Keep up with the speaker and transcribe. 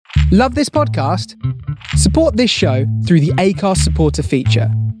Love this podcast? Support this show through the Acast supporter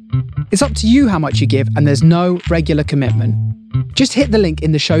feature. It's up to you how much you give, and there's no regular commitment. Just hit the link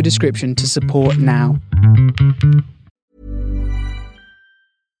in the show description to support now.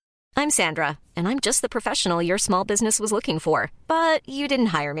 I'm Sandra, and I'm just the professional your small business was looking for. But you didn't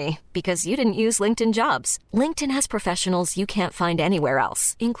hire me because you didn't use LinkedIn Jobs. LinkedIn has professionals you can't find anywhere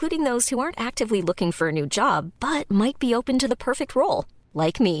else, including those who aren't actively looking for a new job, but might be open to the perfect role,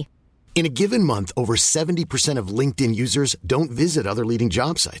 like me. In a given month, over 70% of LinkedIn users don't visit other leading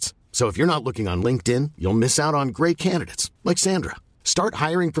job sites. So if you're not looking on LinkedIn, you'll miss out on great candidates like Sandra. Start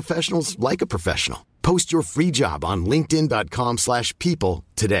hiring professionals like a professional. Post your free job on linkedin.com/people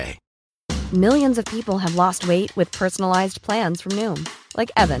today. Millions of people have lost weight with personalized plans from Noom.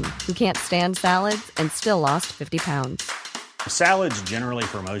 Like Evan, who can't stand salads and still lost 50 pounds. Salads generally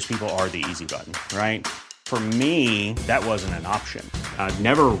for most people are the easy button, right? For me, that wasn't an option. I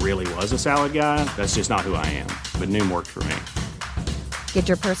never really was a salad guy. That's just not who I am. But Noom worked for me. Get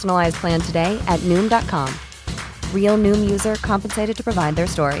your personalized plan today at Noom.com. Real Noom user compensated to provide their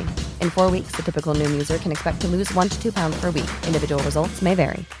story. In 4 weeks, the typical Noom user can expect to lose 1 to 2 pounds per week. Individual results may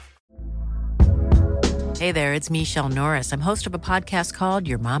vary. Hey there, it's Michelle Norris. I'm host of a podcast called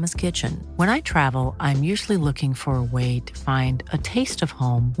Your Mama's Kitchen. When I travel, I'm usually looking for a way to find a taste of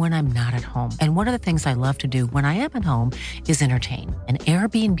home when I'm not at home. And one of the things I love to do when I am at home is entertain. And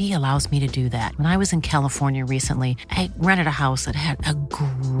Airbnb allows me to do that. When I was in California recently, I rented a house that had a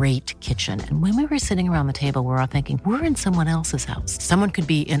great kitchen. And when we were sitting around the table, we're all thinking, we're in someone else's house. Someone could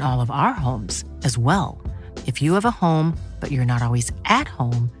be in all of our homes as well. If you have a home, but you're not always at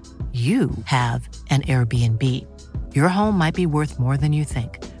home, you have an Airbnb. Your home might be worth more than you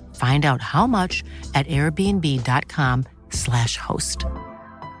think. Find out how much at airbnb.com/host.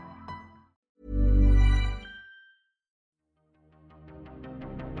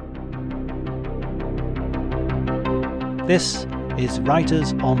 This is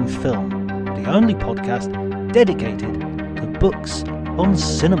Writers on Film, the only podcast dedicated to books on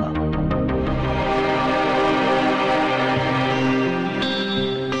cinema.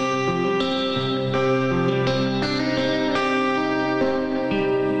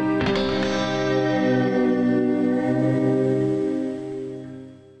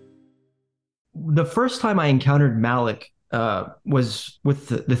 The first time I encountered Malick was with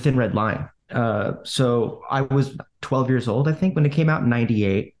the Thin Red Line. So I was 12 years old, I think, when it came out in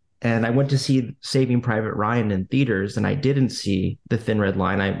 98. And I went to see Saving Private Ryan in theaters, and I didn't see the Thin Red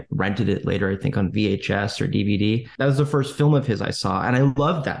Line. I rented it later, I think, on VHS or DVD. That was the first film of his I saw, and I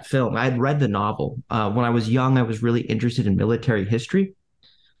loved that film. I had read the novel. When I was young, I was really interested in military history.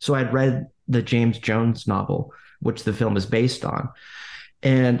 So I'd read the James Jones novel, which the film is based on.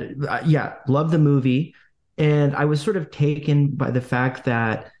 And loved the movie. And I was sort of taken by the fact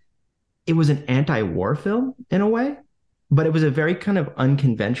that it was an anti-war film in a way, but it was a very kind of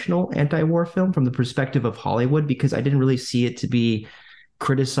unconventional anti-war film from the perspective of Hollywood, because I didn't really see it to be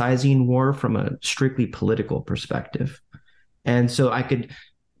criticizing war from a strictly political perspective. And so I could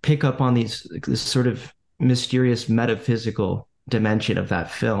pick up on this sort of mysterious metaphysical dimension of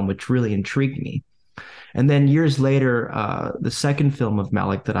that film, which really intrigued me. And then years later, the second film of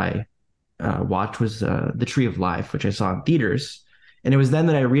Malick that I watched was The Tree of Life, which I saw in theaters. And it was then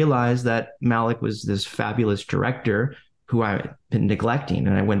that I realized that Malick was this fabulous director who I'd been neglecting.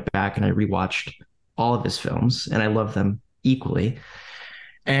 And I went back and I rewatched all of his films, and I love them equally.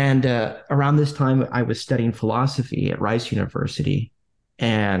 And around this time, I was studying philosophy at Rice University,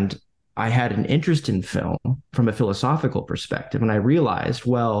 and I had an interest in film from a philosophical perspective. And I realized,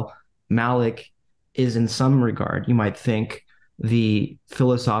 well, Malick is in some regard, you might think, the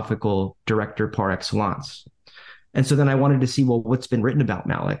philosophical director par excellence. And so then I wanted to see, well, what's been written about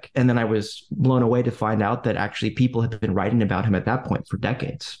Malick? And then I was blown away to find out that actually people have been writing about him at that point for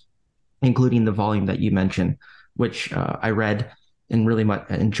decades, including the volume that you mentioned, which I read and really much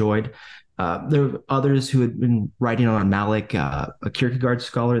enjoyed. There were others who had been writing on Malick. A Kierkegaard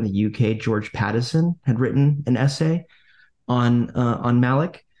scholar in the UK, George Pattison, had written an essay on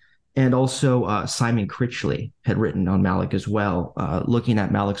Malick. And also Simon Critchley had written on Malick as well, looking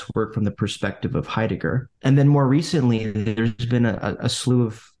at Malick's work from the perspective of Heidegger. And then more recently, there's been a slew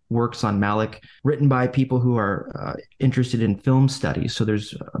of works on Malick written by people who are interested in film studies. So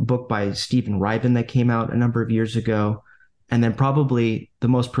there's a book by Stephen Ryben that came out a number of years ago. And then probably the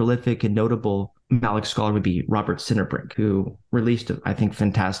most prolific and notable Malick scholar would be Robert Sinnerbrink, who released, I think,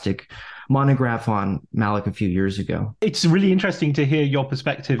 fantastic monograph on Malick a few years ago. It's really interesting to hear your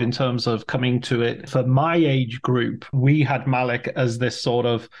perspective in terms of coming to it. For my age group, we had Malick as this sort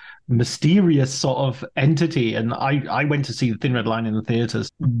of mysterious sort of entity. And I went to see The Thin Red Line in the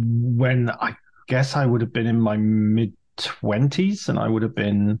theaters when I guess I would have been in my mid-20s, and I would have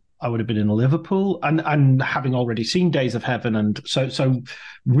been in Liverpool and having already seen Days of Heaven. And so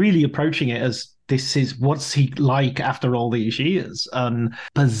really approaching it as, this is what's he like after all these years. And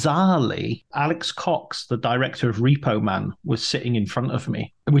bizarrely, Alex Cox, the director of Repo Man, was sitting in front of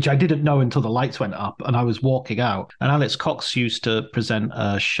me, which I didn't know until the lights went up and I was walking out. And Alex Cox used to present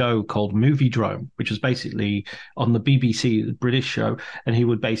a show called Movie Drome, which was basically on the BBC, the British show. And he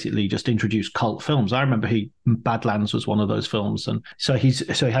would basically just introduce cult films. I remember Badlands was one of those films. And so he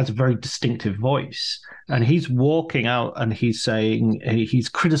has a very distinctive voice. And he's walking out and he's saying, he's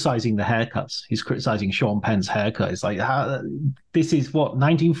criticizing the haircuts. He's criticizing Sean Penn's haircut. It's like, this is what,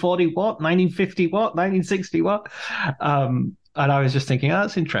 1940 what? 1950 what? 1960 what? And I was just thinking,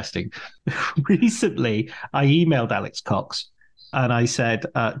 that's interesting. Recently, I emailed Alex Cox and I said,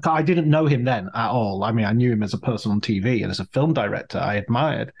 I didn't know him then at all. I mean, I knew him as a person on TV and as a film director I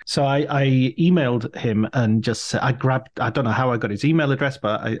admired. So I emailed him and just said, I don't know how I got his email address,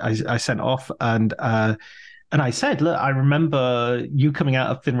 but I sent off and I said, look, I remember you coming out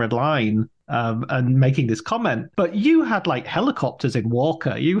of Thin Red Line and making this comment, but you had like helicopters in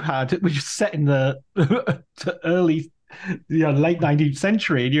Walker. Which was set in the early, late 19th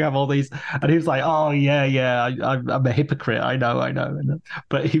century, and you have all these. And he was like, "Oh yeah, I'm a hypocrite. I know."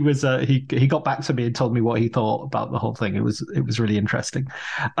 But he was he got back to me and told me what he thought about the whole thing. It was really interesting.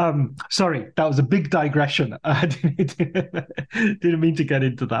 Sorry, that was a big digression. I didn't mean to get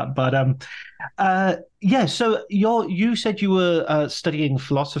into that, but yeah. So you said you were studying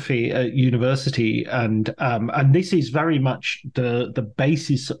philosophy at university, and this is very much the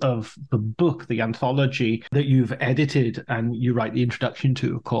basis of the book, the anthology that you've edited and you write the introduction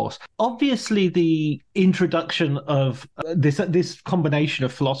to, of course. Obviously, the introduction of this combination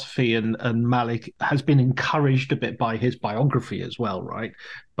of philosophy and Malick has been encouraged a bit by his biography as well, right?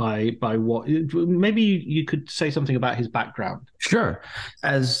 By what, maybe you could say something about his background. Sure.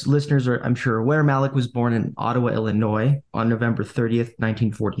 As listeners are, I'm sure, aware, Malick was born in Ottawa, Illinois on November 30th,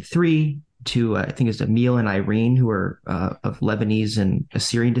 1943, to I think it's Emil and Irene, who are of Lebanese and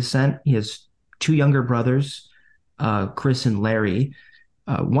Assyrian descent. He has two younger brothers, Chris and Larry,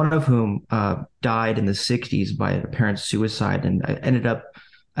 one of whom died in the 60s by an apparent suicide, and ended up,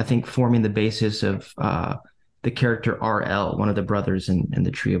 I think, forming the basis of the character RL, one of the brothers in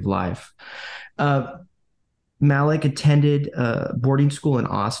the Tree of Life. Malick attended boarding school in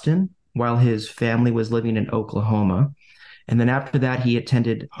Austin while his family was living in Oklahoma. And then after that, he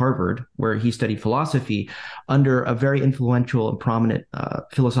attended Harvard, where he studied philosophy under a very influential and prominent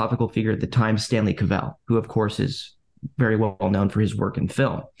philosophical figure at the time, Stanley Cavell, who, of course, is very well known for his work in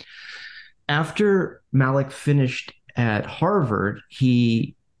film. After Malick finished at Harvard,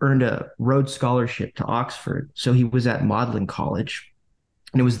 he earned a Rhodes Scholarship to Oxford. So he was at Magdalen College.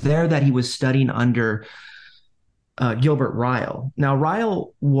 And it was there that he was studying under Gilbert Ryle. Now,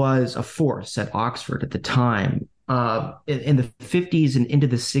 Ryle was a force at Oxford at the time. In the 50s and into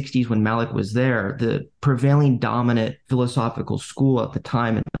the 60s, when Malick was there, the prevailing dominant philosophical school at the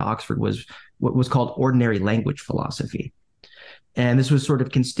time in Oxford was what was called ordinary language philosophy. And this was sort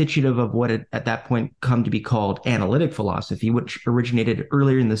of constitutive of what had at that point come to be called analytic philosophy, which originated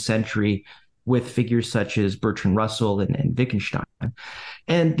earlier in the century with figures such as Bertrand Russell and Wittgenstein.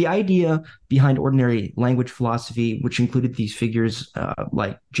 And the idea behind ordinary language philosophy, which included these figures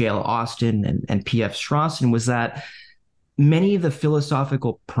like J.L. Austin and P.F. Strawson, was that many of the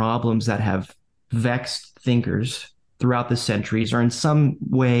philosophical problems that have vexed thinkers throughout the centuries are in some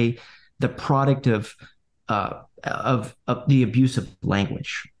way the product of the abuse of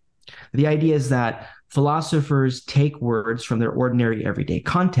language. The idea is that philosophers take words from their ordinary everyday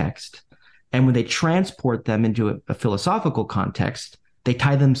context, and when they transport them into a philosophical context, they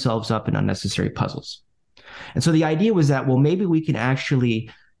tie themselves up in unnecessary puzzles. And so the idea was that, well, maybe we can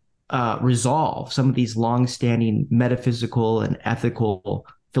actually resolve some of these long-standing metaphysical and ethical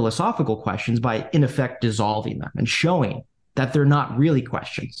philosophical questions by, in effect, dissolving them and showing that they're not really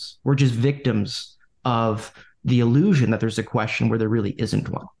questions. We're just victims of the illusion that there's a question where there really isn't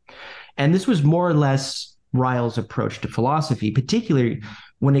one. And this was more or less Ryle's approach to philosophy, particularly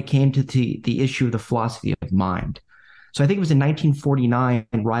when it came to the issue of the philosophy of mind. So I think it was in 1949,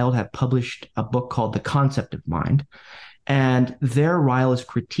 Ryle had published a book called The Concept of Mind. And there Ryle is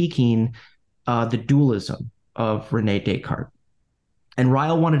critiquing the dualism of Rene Descartes. And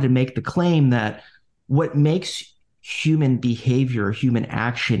Ryle wanted to make the claim that what makes human behavior, human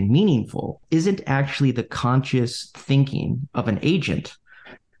action meaningful isn't actually the conscious thinking of an agent,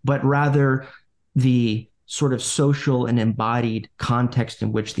 but rather the sort of social and embodied context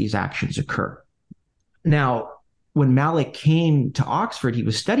in which these actions occur. Now, when Malick came to Oxford, he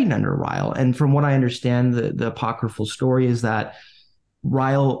was studying under Ryle. And from what I understand, the apocryphal story is that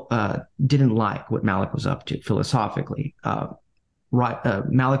Ryle didn't like what Malick was up to philosophically.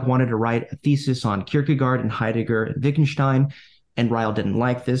 Malick wanted to write a thesis on Kierkegaard and Heidegger and Wittgenstein, and Ryle didn't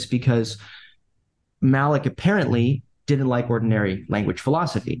like this because Malick apparently didn't like ordinary language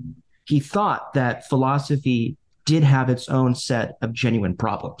philosophy. He thought that philosophy did have its own set of genuine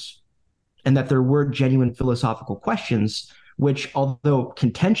problems, and that there were genuine philosophical questions, which, although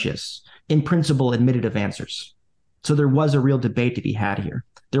contentious, in principle admitted of answers. So there was a real debate to be had here.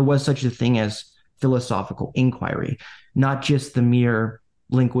 There was such a thing as philosophical inquiry, not just the mere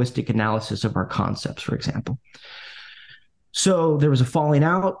linguistic analysis of our concepts, for example. So there was a falling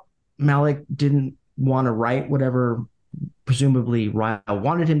out. Malick didn't want to write whatever presumably Ryle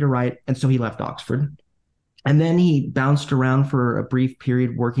wanted him to write, and so he left Oxford. And then he bounced around for a brief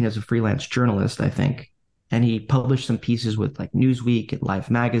period working as a freelance journalist, I think. And he published some pieces with like Newsweek and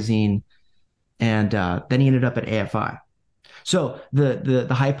Life magazine. And then he ended up at AFI. So the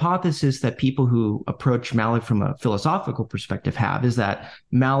hypothesis that people who approach Malick from a philosophical perspective have is that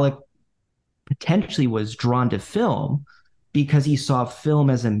Malick potentially was drawn to film because he saw film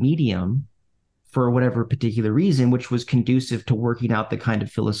as a medium for whatever particular reason, which was conducive to working out the kind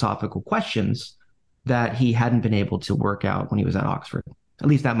of philosophical questions that he hadn't been able to work out when he was at Oxford. At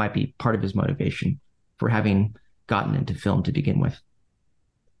least that might be part of his motivation for having gotten into film to begin with.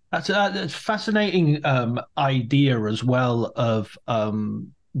 That's a fascinating idea as well of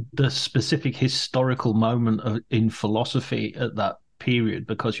the specific historical moment in philosophy at that period,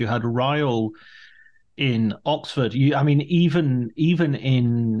 because you had Ryle in Oxford. Even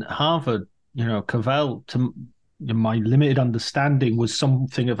in Harvard, Cavell, to my limited understanding, was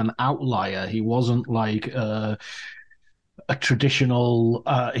something of an outlier. He wasn't like a traditional.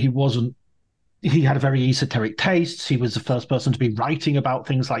 He had a very esoteric taste. He was the first person to be writing about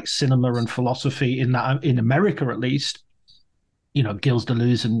things like cinema and philosophy in America, at least. Gilles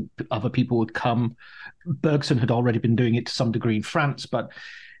Deleuze and other people would come. Bergson had already been doing it to some degree in France, but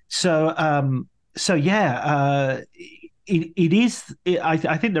it is.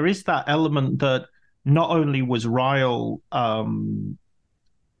 I think there is that element that not only was Ryle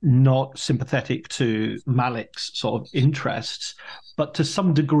not sympathetic to Malick's sort of interests, but to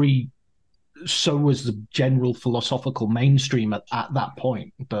some degree, so was the general philosophical mainstream at that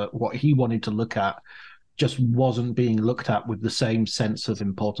point. But what he wanted to look at just wasn't being looked at with the same sense of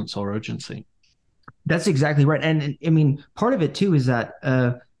importance or urgency. That's exactly right. And I mean, part of it too is that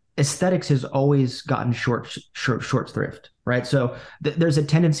aesthetics has always gotten short thrift, right? So there's a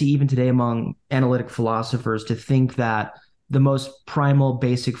tendency even today among analytic philosophers to think that the most primal,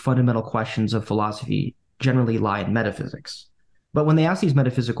 basic, fundamental questions of philosophy generally lie in metaphysics. But when they ask these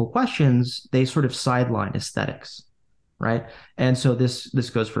metaphysical questions, they sort of sideline aesthetics, right? And so this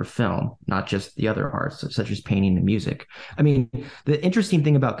goes for film, not just the other arts, such as painting and music. I mean, the interesting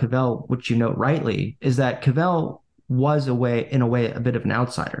thing about Cavell, which you note rightly, is that Cavell was in a way a bit of an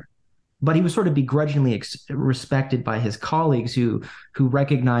outsider, but he was sort of begrudgingly respected by his colleagues who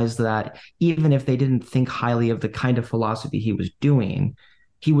recognized that even if they didn't think highly of the kind of philosophy he was doing,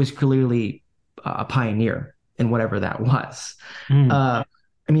 he was clearly a pioneer in whatever that was. I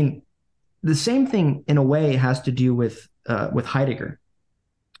mean, the same thing in a way has to do with Heidegger,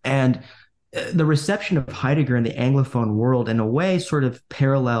 and the reception of Heidegger in the Anglophone world in a way sort of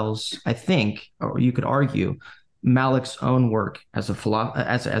parallels, I think, or you could argue, Malick's own work as a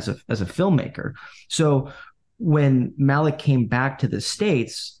filmmaker. So when Malick came back to the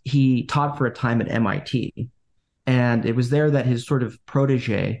States, he taught for a time at MIT, and it was there that his sort of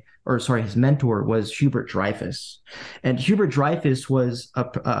his mentor was Hubert Dreyfus. And Hubert Dreyfus went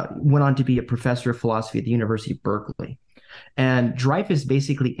on to be a professor of philosophy at the University of Berkeley. And Dreyfus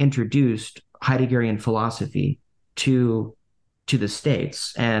basically introduced Heideggerian philosophy to the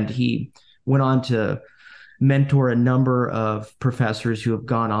States. And he went on to mentor a number of professors who have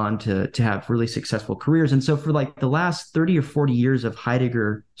gone on to have really successful careers. And so for like the last 30 or 40 years of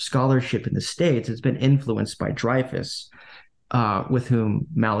Heidegger scholarship in the States, it's been influenced by Dreyfus, with whom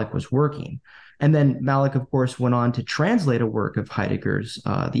Malick was working. And then Malick, of course, went on to translate a work of Heidegger's,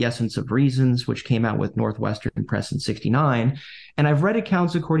 The Essence of Reasons, which came out with Northwestern Press in 1969. And I've read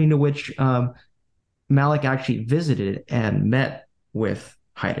accounts according to which Malick actually visited and met with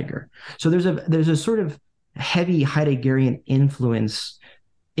Heidegger. So there's a sort of heavy Heideggerian influence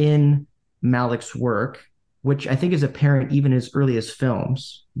in Malick's work which I think is apparent even in his earliest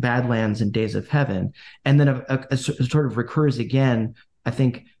films, Badlands and Days of Heaven, and then a sort of recurs again, I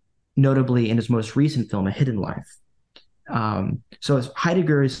think, notably in his most recent film, A Hidden Life. So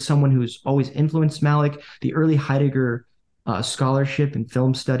Heidegger is someone who's always influenced Malick. The early Heidegger scholarship in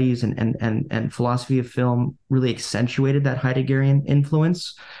film studies and philosophy of film really accentuated that Heideggerian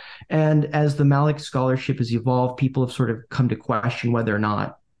influence. And as the Malick scholarship has evolved, people have sort of come to question whether or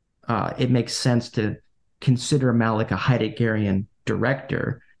not it makes sense to consider Malick a Heideggerian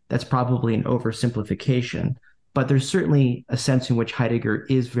director. That's probably an oversimplification, but there's certainly a sense in which Heidegger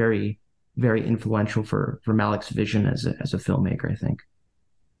is very, very influential for Malick's vision as a filmmaker, I think.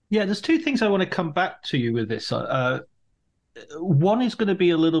 Yeah, there's two things I want to come back to you with this. One is going to be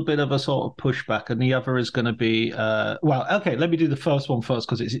a little bit of a sort of pushback, and the other is going to be well. Okay, let me do the first one first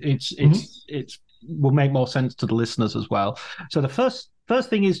because it's will make more sense to the listeners as well. So the first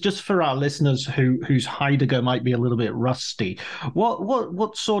thing is just for our listeners whose Heidegger might be a little bit rusty.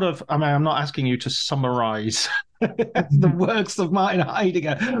 What sort of? I mean, I'm not asking you to summarize the works of Martin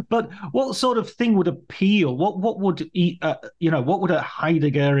Heidegger, but what sort of thing would appeal? What would what would a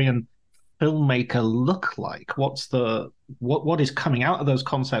Heideggerian filmmaker look like? What is coming out of those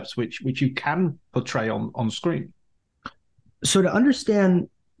concepts which you can portray on screen? So to understand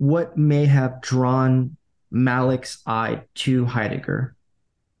what may have drawn Malick's eye to Heidegger,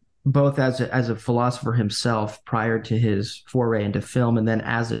 both as a philosopher himself prior to his foray into film, and then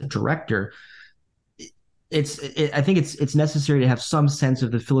as a director, I think it's necessary to have some sense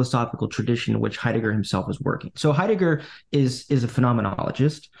of the philosophical tradition in which Heidegger himself is working. So Heidegger is a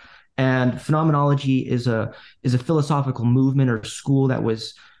phenomenologist. And phenomenology is a philosophical movement or school that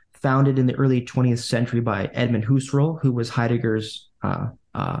was founded in the early 20th century by Edmund Husserl, who was Heidegger's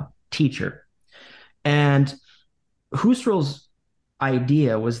teacher. And Husserl's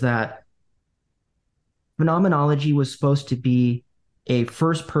idea was that phenomenology was supposed to be a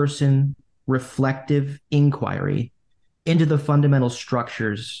first-person reflective inquiry into the fundamental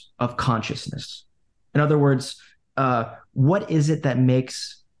structures of consciousness. In other words, what is it that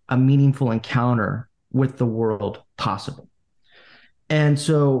makes a meaningful encounter with the world possible? And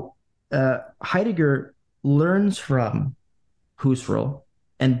so Heidegger learns from Husserl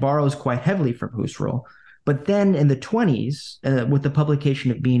and borrows quite heavily from Husserl. But then in the 1920s, with the publication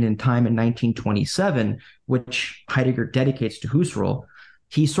of Being and Time in 1927, which Heidegger dedicates to Husserl,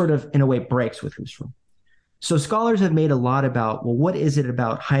 he sort of, in a way, breaks with Husserl. So scholars have made a lot about, well, what is it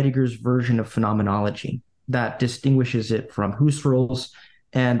about Heidegger's version of phenomenology that distinguishes it from Husserl's?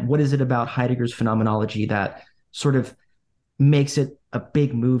 And what is it about Heidegger's phenomenology that sort of makes it a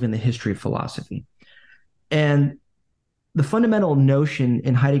big move in the history of philosophy? And the fundamental notion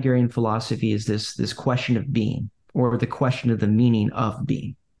in Heideggerian philosophy is this question of being, or the question of the meaning of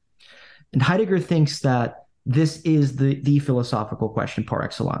being. And Heidegger thinks that this is the philosophical question par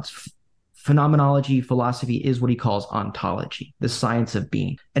excellence. Phenomenology, philosophy is what he calls ontology, the science of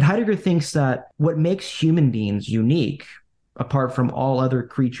being. And Heidegger thinks that what makes human beings unique, apart from all other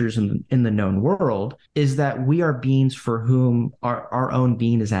creatures in the known world, is that we are beings for whom our own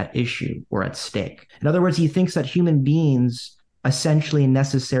being is at issue or at stake. In other words, he thinks that human beings essentially,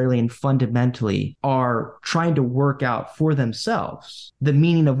 necessarily, and fundamentally are trying to work out for themselves the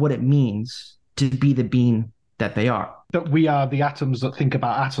meaning of what it means to be the being that they are. That we are the atoms that think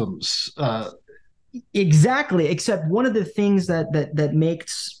about atoms. Exactly. Except one of the things that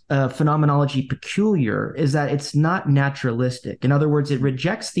makes phenomenology peculiar is that it's not naturalistic. In other words, it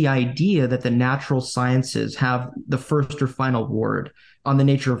rejects the idea that the natural sciences have the first or final word on the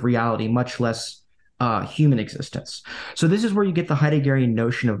nature of reality, much less human existence. So this is where you get the Heideggerian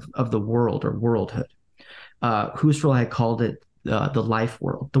notion of the world or worldhood. Husserl had called it the life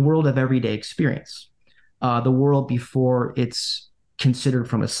world, the world of everyday experience, the world before it's considered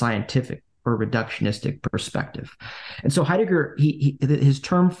from a scientific or reductionistic perspective. And so Heidegger, his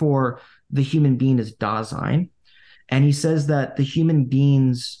term for the human being is Dasein. And he says that the human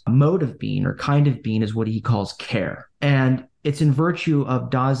being's mode of being or kind of being is what he calls care. And it's in virtue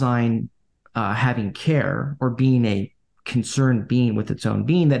of Dasein having care or being a concerned being with its own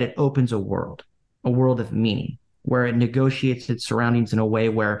being that it opens a world of meaning, where it negotiates its surroundings in a way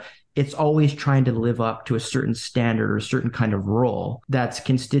where it's always trying to live up to a certain standard or a certain kind of role that's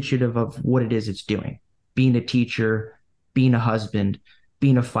constitutive of what it is it's doing, being a teacher, being a husband,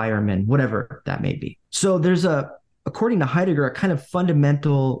 being a fireman, whatever that may be. So there's according to Heidegger, a kind of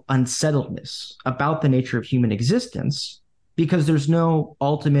fundamental unsettledness about the nature of human existence because there's no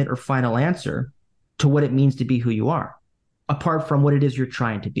ultimate or final answer to what it means to be who you are, apart from what it is you're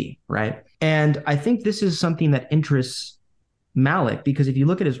trying to be, right? And I think this is something that interests Malick, because if you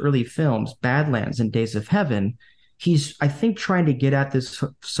look at his early films, Badlands and Days of Heaven, he's, I think, trying to get at this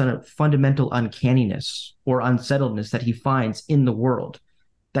sort of fundamental uncanniness or unsettledness that he finds in the world,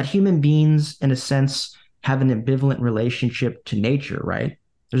 that human beings, in a sense, have an ambivalent relationship to nature, right?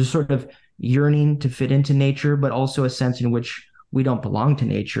 There's a sort of yearning to fit into nature, but also a sense in which we don't belong to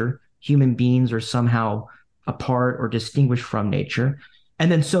nature. Human beings are somehow apart or distinguished from nature.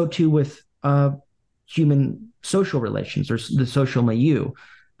 And then so too with human social relations or the social milieu.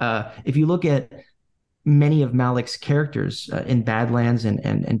 If you look at many of Malick's characters in Badlands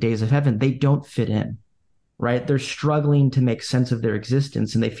and Days of Heaven, they don't fit in, right? They're struggling to make sense of their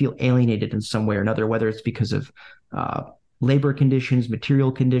existence, and they feel alienated in some way or another, whether it's because of labor conditions,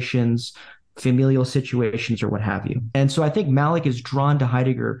 material conditions, familial situations, or what have you. And so I think Malick is drawn to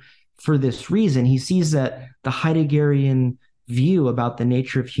Heidegger for this reason. He sees that the Heideggerian view about the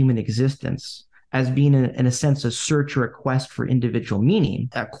nature of human existence as being, in a sense, a search or a quest for individual meaning,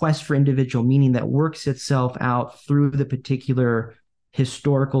 a quest for individual meaning that works itself out through the particular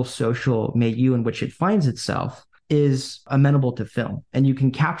historical, social milieu in which it finds itself, is amenable to film. And you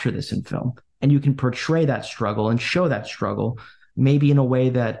can capture this in film, and you can portray that struggle and show that struggle, maybe in a way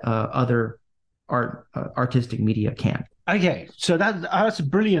that other artistic media can't. Okay, so that's a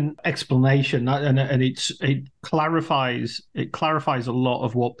brilliant explanation, and it clarifies a lot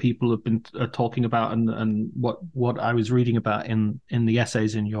of what people have been talking about, and what I was reading about in the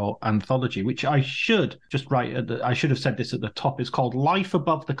essays in your anthology, which I should I should have said this at the top. It's called "Life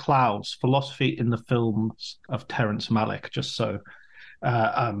Above the Clouds: Philosophy in the Films of Terrence Malick." Just so,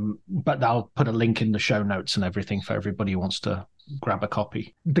 but I'll put a link in the show notes and everything for everybody who wants to grab a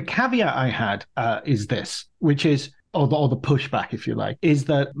copy. The caveat I had is this, which is, or the pushback, if you like, is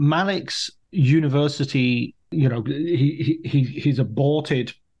that Malick's university, he's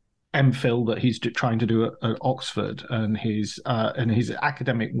aborted MPhil that he's trying to do at Oxford, and his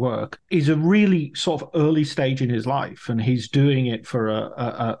academic work is a really sort of early stage in his life, and he's doing it for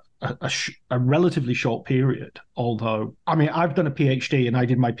a relatively short period. Although, I mean, I've done a PhD, and I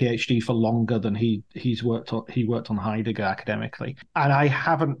did my PhD for longer than he worked on Heidegger academically, and I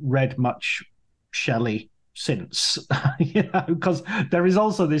haven't read much Shelley since, because there is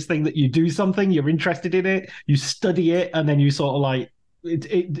also this thing that you do something, you're interested in it, you study it, and then you sort of like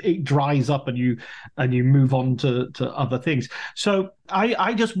it dries up, and you move on to other things. So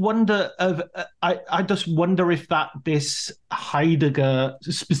I just wonder if that this Heidegger,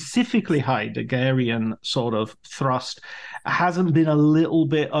 specifically Heideggerian sort of thrust, hasn't been a little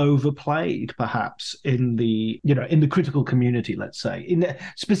bit overplayed, perhaps in the critical community, let's say,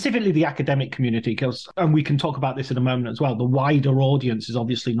 specifically the academic community, and we can talk about this in a moment as well. The wider audience is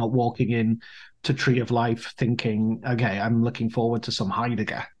obviously not walking in to Tree of Life thinking, okay, I'm looking forward to some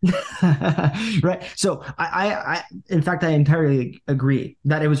Heidegger. Right. So I in fact, I entirely agree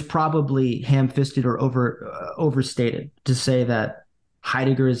that it was probably ham-fisted or overstated to say that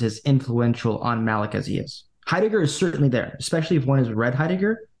Heidegger is as influential on Malick as he is. Heidegger is certainly there, especially if one has read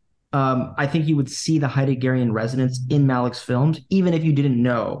Heidegger. I think you would see the Heideggerian resonance in Malick's films, even if you didn't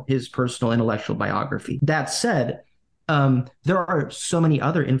know his personal intellectual biography. That said, there are so many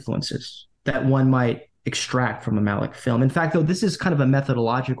other influences that one might extract from a Malick film. In fact, though, this is kind of a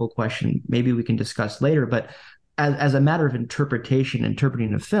methodological question, maybe we can discuss later, but as a matter of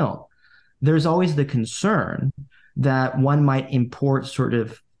interpreting a film, there's always the concern that one might import sort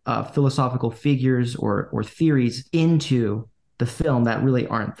of philosophical figures or theories into the film that really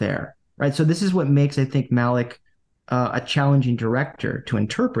aren't there, right? So this is what makes, I think, Malick a challenging director to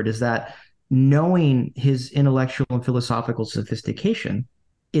interpret, is that knowing his intellectual and philosophical sophistication,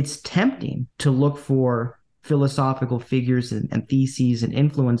 it's tempting to look for philosophical figures and theses and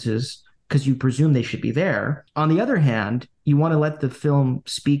influences because you presume they should be there. On the other hand, you want to let the film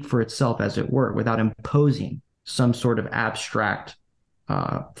speak for itself, as it were, without imposing some sort of abstract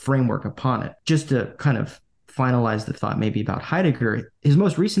framework upon it. Just to kind of finalize the thought maybe about Heidegger, his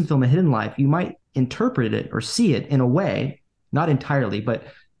most recent film, A Hidden Life, you might interpret it or see it in a way, not entirely, but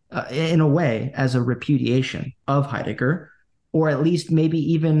in a way as a repudiation of Heidegger, or at least maybe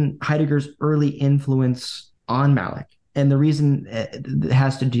even Heidegger's early influence on Malick. And the reason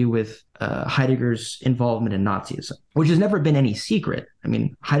has to do with Heidegger's involvement in Nazism, which has never been any secret. I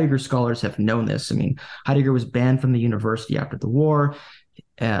mean, Heidegger scholars have known this. I mean, Heidegger was banned from the university after the war.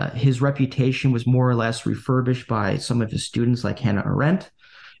 His reputation was more or less refurbished by some of his students like Hannah Arendt.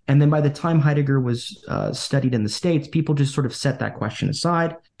 And then by the time Heidegger was studied in the States, people just sort of set that question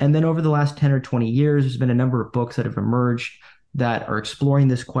aside. And then over the last 10 or 20 years, there's been a number of books that have emerged that are exploring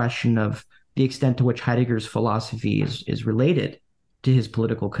this question of the extent to which Heidegger's philosophy is related to his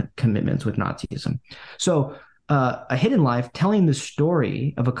political commitments with Nazism. So A Hidden Life telling the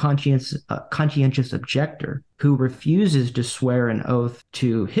story of a conscientious objector who refuses to swear an oath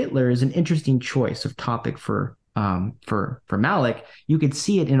to Hitler is an interesting choice of topic for Malick. You could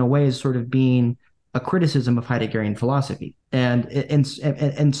see it in a way as sort of being a criticism of Heideggerian philosophy,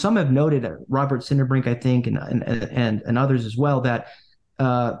 and some have noted, Robert Sinderbrink, I think, and others as well, that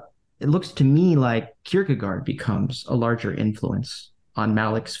it looks to me like Kierkegaard becomes a larger influence on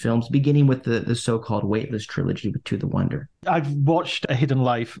Malick's films, beginning with the so-called Weightless trilogy with To the Wonder. I've watched A Hidden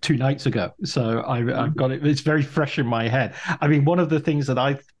Life 2 nights ago, so I've got it. It's very fresh in my head. I mean, one of the things that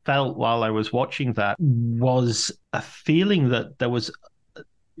I felt while I was watching that was a feeling that there was,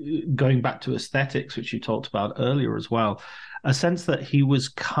 going back to aesthetics, which you talked about earlier as well, a sense that he was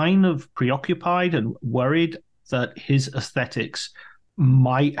kind of preoccupied and worried that his aesthetics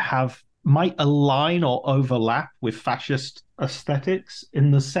might align or overlap with fascist aesthetics,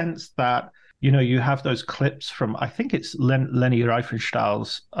 in the sense that, you have those clips from, I think it's Leni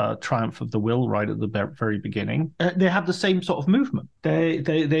Riefenstahl's Triumph of the Will right at the very beginning. They have the same sort of movement.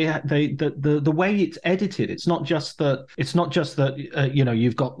 The way it's edited, it's not just that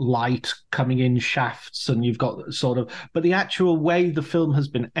you've got light coming in shafts and you've got sort of, but the actual way the film has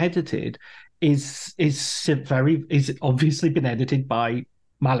been edited is obviously been edited by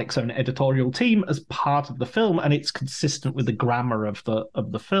Malick's own editorial team as part of the film, and it's consistent with the grammar of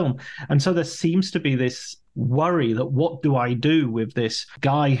the film. And so there seems to be this worry that, what do I do with this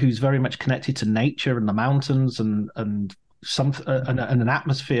guy who's very much connected to nature and the mountains and an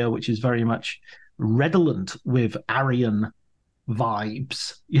atmosphere which is very much redolent with Aryan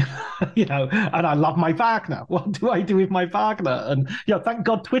vibes, and I love my Wagner. What do I do with my Wagner? And thank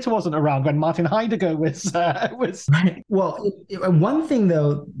God Twitter wasn't around when Martin Heidegger was Right. Well, one thing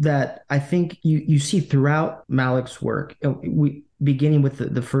though that I think you see throughout Malick's work, beginning with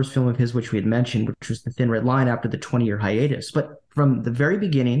the first film of his, which we had mentioned, which was The Thin Red Line, after the 20-year hiatus, but from the very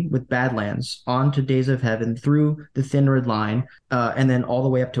beginning with Badlands on to Days of Heaven, through The Thin Red Line, and then all the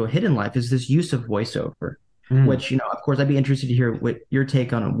way up to A Hidden Life, is this use of voiceover. Which, of course, I'd be interested to hear what your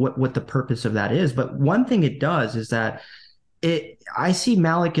take on what the purpose of that is. But one thing it does is that I see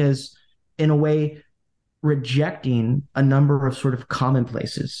Malick as, in a way, rejecting a number of sort of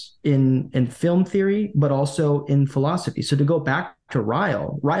commonplaces in film theory, but also in philosophy. So to go back to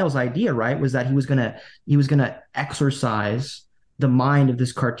Ryle's idea, right, was that he was gonna exorcise the mind of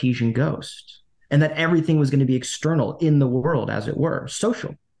this Cartesian ghost, and that everything was going to be external in the world, as it were,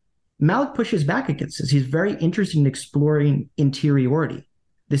 social. Malick pushes back against this. He's very interested in exploring interiority,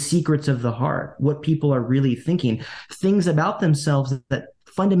 the secrets of the heart, what people are really thinking, things about themselves that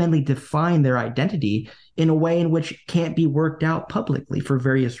fundamentally define their identity in a way in which can't be worked out publicly for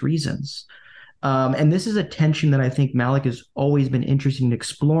various reasons. And this is a tension that I think Malick has always been interested in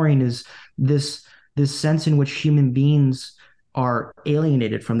exploring, is this sense in which human beings are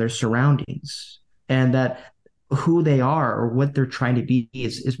alienated from their surroundings, and that who they are or what they're trying to be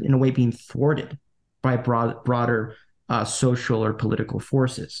is in a way being thwarted by broader social or political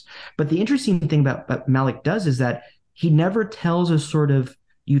forces. But the interesting thing about Malick does is that he never tells a sort of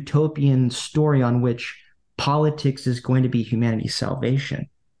utopian story on which politics is going to be humanity's salvation.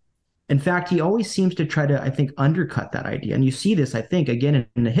 In fact, he always seems to try to, I think, undercut that idea. And you see this, I think, again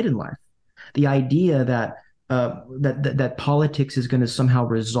in The Hidden Life, the idea that that politics is going to somehow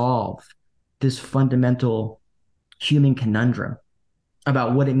resolve this fundamental human conundrum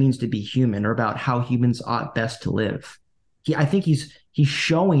about what it means to be human, or about how humans ought best to live. I think he's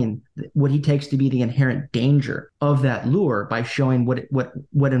showing what he takes to be the inherent danger of that lure by showing what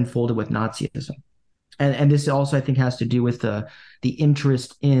unfolded with Nazism. And this also, I think, has to do with the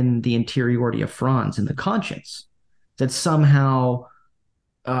interest in the interiority of Franz and the conscience, that somehow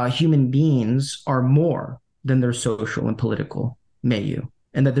human beings are more than their social and political milieu,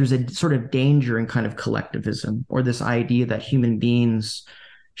 and that there's a sort of danger in kind of collectivism, or this idea that human beings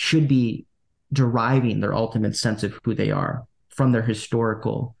should be deriving their ultimate sense of who they are from their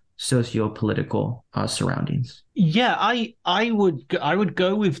historical, socio-political surroundings. Yeah, I would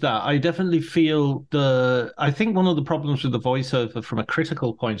go with that. I definitely feel I think one of the problems with the voiceover from a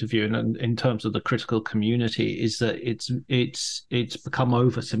critical point of view, and in terms of the critical community, is that it's become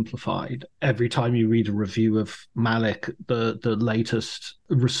oversimplified. Every time you read a review of Malick, the latest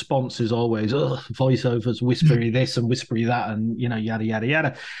response is always, voiceovers whispery this and whispery that, and yada yada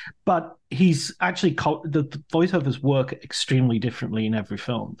yada. But he's actually the voiceovers work extremely differently in every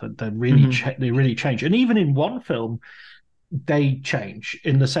film. They really change, and even in one film they change,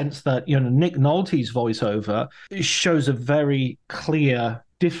 in the sense that Nick Nolte's voiceover shows a very clear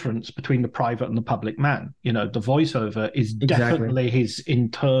difference between the private and the public man. You know, the voiceover is Exactly. definitely his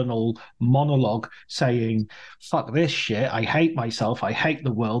internal monologue saying, fuck this shit, I hate myself, I hate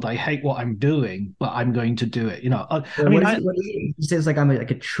the world, I hate what I'm doing, but I'm going to do it. You know, I mean, he says like I'm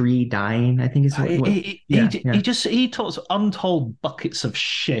like a tree dying, I think is what he talks untold buckets of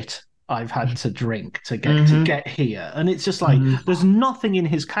shit I've had to drink to get here. And it's just like there's nothing in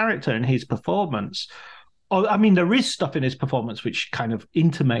his character and his performance. Oh, I mean, there is stuff in his performance which kind of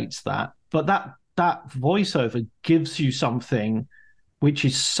intimates that, but that voiceover gives you something which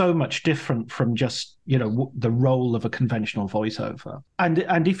is so much different from just, you know, the role of a conventional voiceover.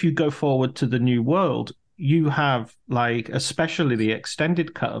 And if you go forward to the New World, you have, like, especially the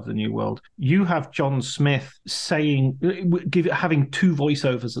extended cut of the New World, you have John Smith having two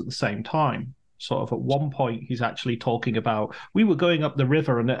voiceovers at the same time. Sort of at one point, he's actually talking about, we were going up the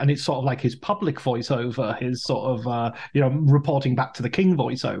river, and it's sort of like his public voiceover, his sort of, reporting back to the king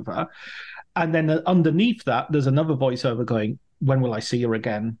voiceover. And then underneath that, there's another voiceover going, when will I see her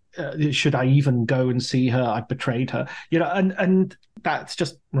again? Should I even go and see her? I betrayed her, you know, and that's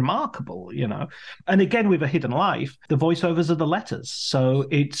just remarkable, you know. And again, with A Hidden Life, the voiceovers are the letters, so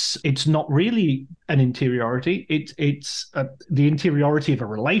it's not really an interiority. It's the interiority of a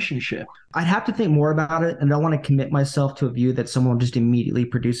relationship. I'd have to think more about it, and I don't want to commit myself to a view that someone will just immediately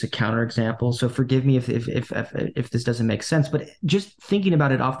produce a counterexample. So forgive me if this doesn't make sense. But just thinking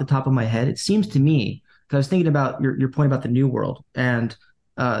about it off the top of my head, it seems to me, because I was thinking about your point about the New World and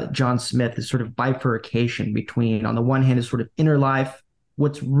John Smith, is sort of bifurcation between, on the one hand, is sort of inner life,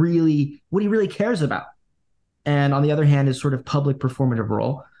 what he really cares about, and on the other hand is sort of public performative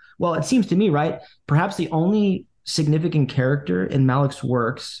role. Well, it seems to me, right, perhaps the only significant character in Malick's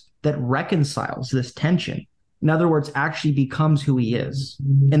works that reconciles this tension, in other words, actually becomes who he is,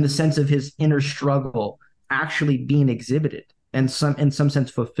 in the sense of his inner struggle actually being exhibited and in some sense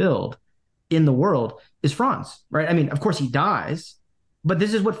fulfilled in the world, is Franz, right? I mean, of course he dies, but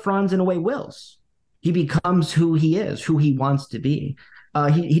this is what Franz in a way wills. He becomes who he is, who he wants to be.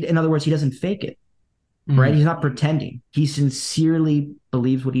 He in other words, he doesn't fake it, right? He's not pretending. He sincerely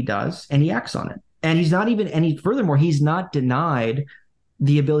believes what he does and he acts on it. And furthermore, he's not denied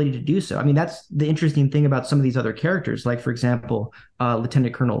the ability to do so. I mean, that's the interesting thing about some of these other characters. Like, for example,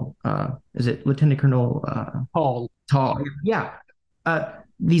 Lieutenant Colonel Paul? Yeah.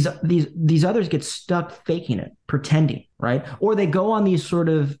 These others get stuck faking it, pretending, right? Or they go on these sort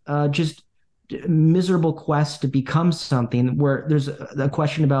of just miserable quests to become something, where there's a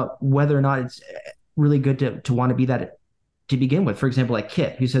question about whether or not it's really good to want to be that to begin with. For example, like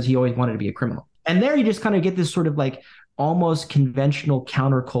Kit, who says he always wanted to be a criminal. And there you just kind of get this sort of like almost conventional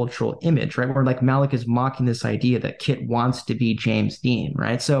countercultural image, right? Where like Malick is mocking this idea that Kit wants to be James Dean,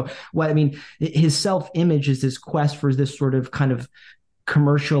 right? So his self-image is this quest for this sort of kind of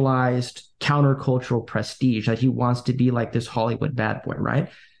commercialized countercultural prestige, that he wants to be like this Hollywood bad boy, right?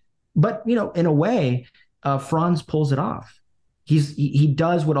 But, you know, in a way, Franz pulls it off. He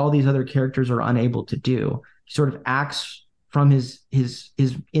does what all these other characters are unable to do. He sort of acts from his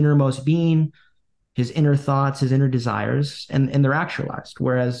innermost being, his inner thoughts, his inner desires, and they're actualized.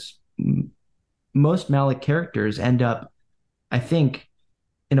 Whereas most Malick characters end up, I think,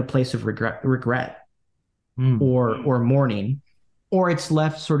 in a place of regret or mourning, or it's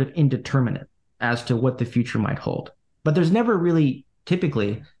left sort of indeterminate as to what the future might hold. But there's never really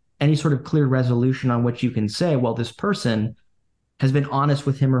typically any sort of clear resolution on which you can say, well, this person has been honest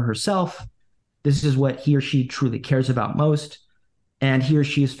with him or herself. This is what he or she truly cares about most, and he or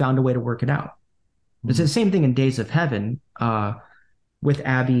she has found a way to work it out. It's the same thing in Days of Heaven with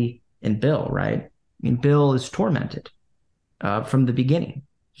Abby and Bill, right? I mean, Bill is tormented from the beginning.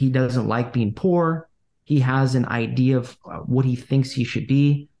 He doesn't like being poor. He has an idea of what he thinks he should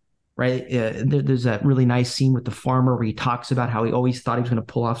be, right? There's a really nice scene with the farmer where he talks about how he always thought he was going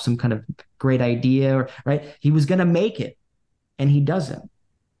to pull off some kind of great idea, right? He was going to make it, and he doesn't.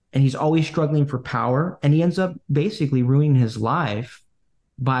 And he's always struggling for power, and he ends up basically ruining his life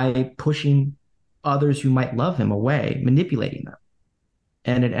by pushing others who might love him away, manipulating them.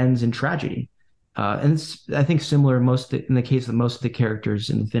 And it ends in tragedy. And it's, I think, similar in the case of most of the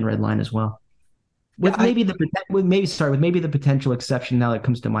characters in the Thin Red Line as well. With maybe the potential exception now that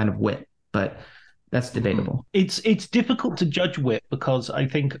comes to mind of Wit, but that's debatable. It's difficult to judge Wit, because I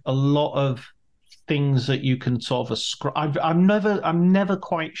think a lot of things that you can sort of ascribe. I'm never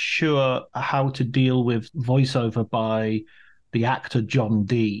quite sure how to deal with voiceover by the actor John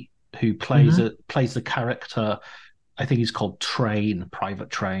Dee, who plays the character. I think he's called Private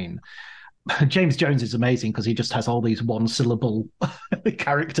Train. James Jones is amazing because he just has all these one-syllable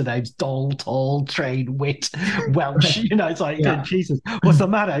character names: Doll, Tall, Train, Wit, Welsh. Right. It's like, Yeah. Jesus, what's the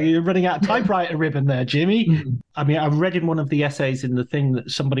matter? You're running out of typewriter ribbon there, Jimmy. Mhm. I mean, I read in one of the essays in the thing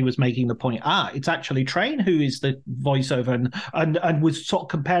that somebody was making the point, it's actually Train who is the voiceover, and was sort of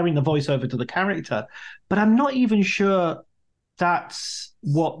comparing the voiceover to the character. But I'm not even sure that's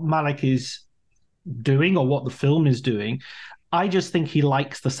what Malick is doing or what the film is doing. I just think he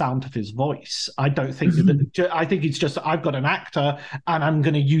likes the sound of his voice. I don't think I think it's just, I've got an actor and I'm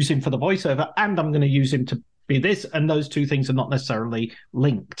going to use him for the voiceover and I'm going to use him to be this. And those two things are not necessarily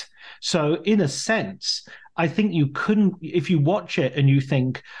linked. So in a sense, I think you couldn't, if you watch it and you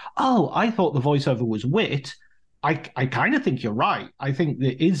think, oh, I thought the voiceover was wit, I kind of think you're right. I think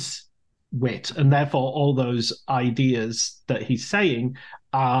there is wit, and therefore all those ideas that he's saying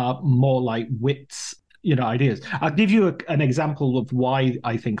are more like wits, ideas. I'll give you an example of why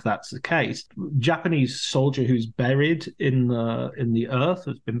I think that's the case. Japanese soldier who's buried in the earth,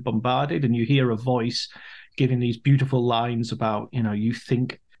 has been bombarded, and you hear a voice giving these beautiful lines about, you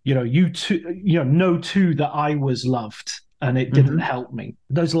think, you too, know too that I was loved and it didn't help me.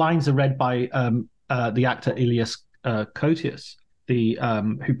 Those lines are read by the actor Ilias Koteas,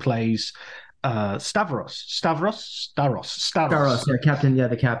 who plays Staros, Yeah, Captain. Yeah,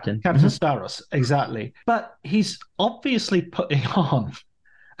 the captain. Captain Staros, exactly. But he's obviously putting on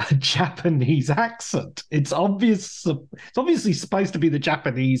a Japanese accent. It's obviously supposed to be the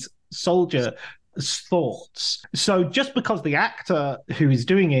Japanese soldier thoughts. So just because the actor who is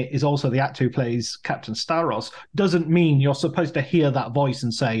doing it is also the actor who plays Captain Staros doesn't mean you're supposed to hear that voice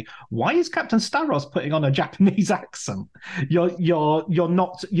and say, why is Captain Staros putting on a Japanese accent? You're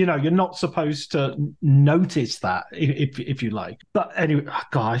not, you're not supposed to notice that, if you like. But anyway,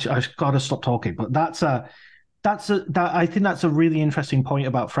 gosh, I've got to stop talking. But I think that's a really interesting point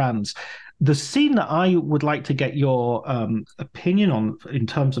about Franz. The scene that I would like to get your opinion on in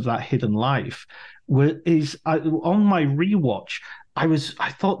terms of that hidden life is on my rewatch. I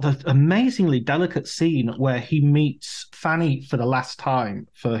thought the amazingly delicate scene where he meets Fanny for the last time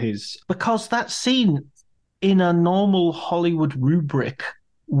because that scene in a normal Hollywood rubric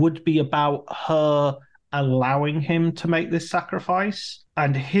would be about her allowing him to make this sacrifice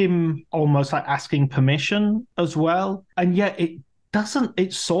and him almost like asking permission as well. And yet it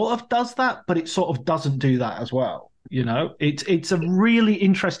sort of does that, but it sort of doesn't do that as well. It's a really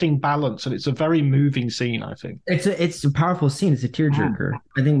interesting balance, and it's a very moving scene, I think. It's a powerful scene. It's a tearjerker.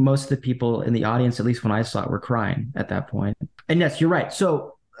 I think most of the people in the audience, at least when I saw it, were crying at that point. And yes, you're right.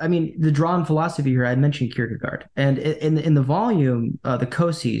 So, I mean, the drawn philosophy here, I mentioned Kierkegaard. And in the volume, the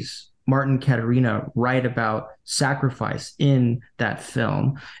Coseys, Martin Katerina, write about sacrifice in that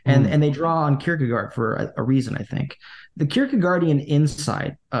film. And they draw on Kierkegaard for a reason, I think. The Kierkegaardian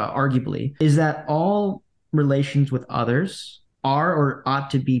insight, arguably, is that all relations with others are or ought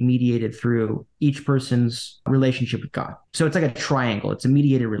to be mediated through each person's relationship with God. So it's like a triangle. It's a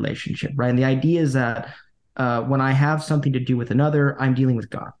mediated relationship, right? And the idea is that when I have something to do with another, I'm dealing with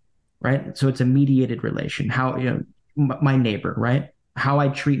God, right? So it's a mediated relation. How, my neighbor, right? How I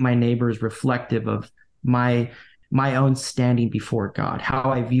treat my neighbor is reflective of my own standing before God, how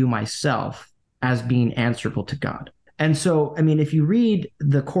I view myself as being answerable to God. And so, I mean, if you read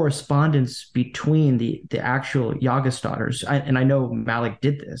the correspondence between the actual Jagestaters, and I know Malick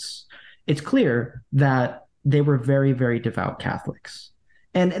did this, it's clear that they were very, very devout Catholics.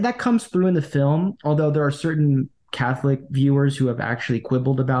 And that comes through in the film, although there are certain Catholic viewers who have actually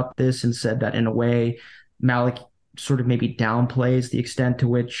quibbled about this and said that in a way, Malick sort of maybe downplays the extent to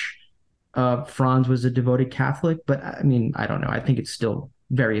which Franz was a devoted Catholic. But I mean, I don't know. I think it's still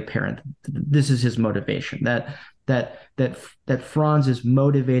very apparent. This is his motivation, that Franz is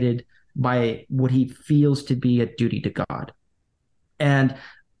motivated by what he feels to be a duty to God. And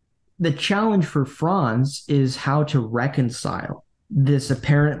the challenge for Franz is how to reconcile this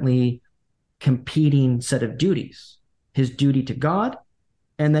apparently competing set of duties, his duty to God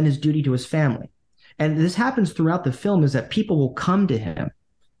and then his duty to his family. And this happens throughout the film, is that people will come to him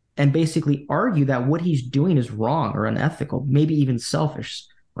and basically argue that what he's doing is wrong or unethical, maybe even selfish,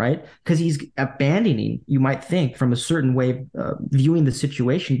 right? Because he's abandoning, you might think, from a certain way of viewing the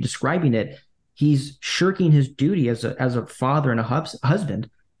situation, describing it, he's shirking his duty as a father and a husband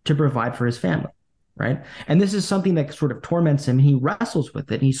to provide for his family, right? And this is something that sort of torments him. He wrestles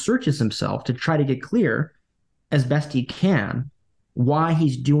with it, and he searches himself to try to get clear as best he can why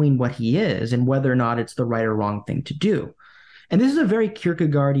he's doing what he is and whether or not it's the right or wrong thing to do. And this is a very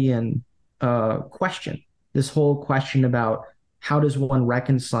Kierkegaardian question, this whole question about how does one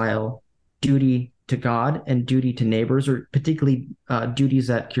reconcile duty to God and duty to neighbors, or particularly duties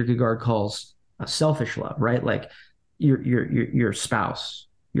that Kierkegaard calls selfish love, right? Like your spouse,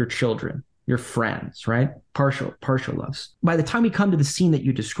 your children, your friends, right? Partial loves. By the time we come to the scene that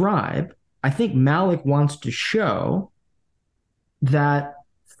you describe, I think Malick wants to show that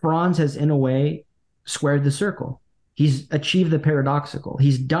Franz has, in a way, squared the circle. He's achieved the paradoxical.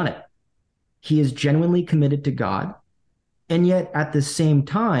 He's done it. He is genuinely committed to God. And yet, at the same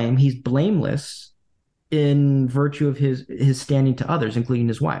time, he's blameless in virtue of his standing to others, including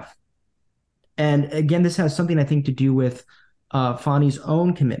his wife. And again, this has something, I think, to do with Fonny's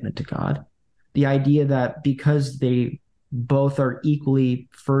own commitment to God. The idea that because they both are equally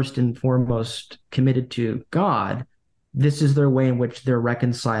first and foremost committed to God, this is their way in which they're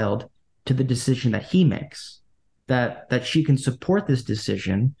reconciled to the decision that he makes, that she can support this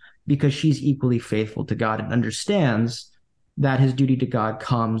decision because she's equally faithful to God and understands that his duty to God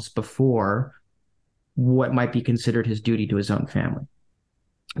comes before what might be considered his duty to his own family.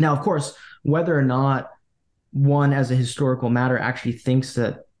 Now, of course, whether or not one as a historical matter actually thinks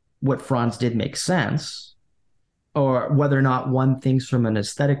that what Franz did makes sense, or whether or not one thinks from an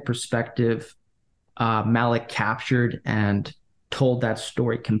aesthetic perspective, Malick captured and told that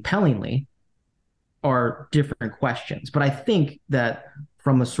story compellingly, are different questions. But I think that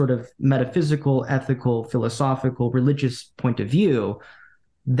from a sort of metaphysical, ethical, philosophical, religious point of view,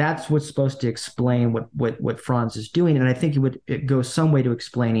 that's what's supposed to explain what Franz is doing. And I think it goes some way to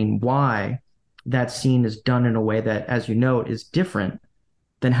explaining why that scene is done in a way that, as you note, is different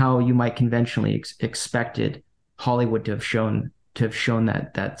than how you might conventionally expected Hollywood to have shown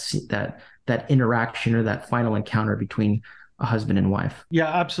that interaction or that final encounter between a husband and wife. Yeah,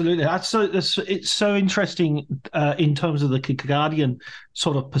 absolutely. It's so interesting in terms of the Kierkegaardian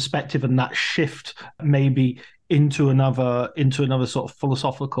sort of perspective and that shift maybe into another sort of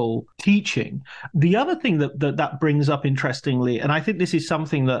philosophical teaching. The other thing that brings up interestingly, and I think this is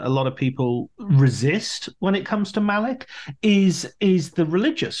something that a lot of people resist when it comes to Malick, is the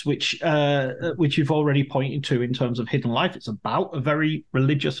religious, which you've already pointed to in terms of Hidden Life. It's about a very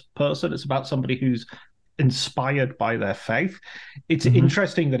religious person. It's about somebody who's inspired by their faith. It's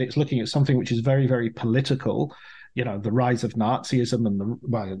interesting that it's looking at something which is very, very political. You know, the rise of Nazism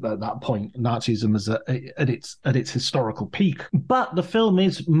and at that point, Nazism is at its historical peak. But the film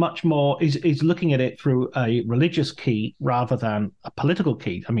is much more is looking at it through a religious key rather than a political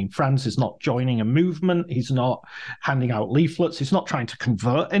key. I mean, Franz is not joining a movement. He's not handing out leaflets. He's not trying to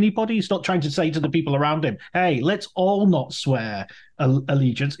convert anybody. He's not trying to say to the people around him, "Hey, let's all not swear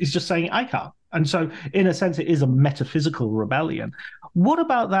allegiance." He's just saying, "I can't." And so, in a sense, it is a metaphysical rebellion. What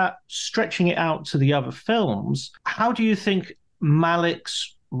about that, stretching it out to the other films? How do you think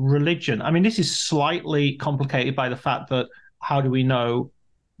Malick's religion? I mean, this is slightly complicated by the fact that how do we know?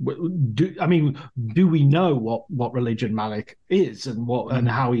 Do we know what religion Malick is and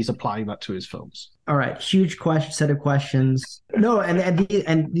how he's applying that to his films? All right, huge set of questions. No, and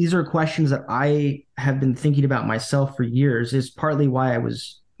these are questions that I have been thinking about myself for years. Is partly why I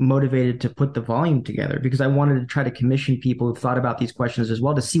was motivated to put the volume together, because I wanted to try to commission people who've thought about these questions as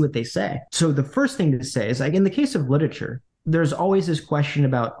well to see what they say. So the first thing to say is, like, in the case of literature, there's always this question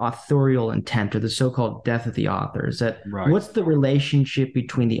about authorial intent, or the so-called death of the author. Is that right? What's the relationship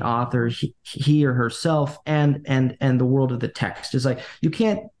between the author, he or herself, and the world of the text? Is like, you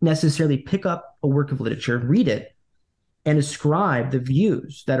can't necessarily pick up a work of literature, read it, and ascribe the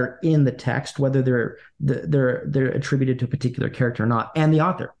views that are in the text, whether they're attributed to a particular character or not, and the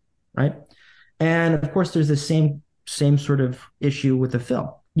author, right? And of course, there's the same sort of issue with the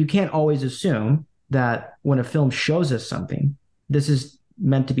film. You can't always assume that when a film shows us something, this is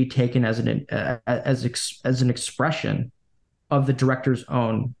meant to be taken as an expression of the director's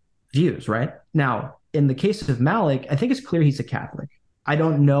own views, right? Now, in the case of Malick, I think it's clear he's a Catholic. I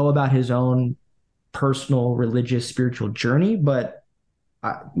don't know about his own personal religious spiritual journey, but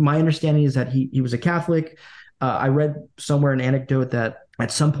my understanding is that he was a Catholic. I read somewhere an anecdote that at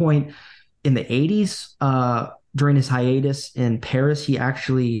some point in the 80s, during his hiatus in Paris, he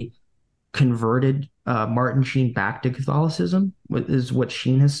actually converted Martin Sheen back to Catholicism, is what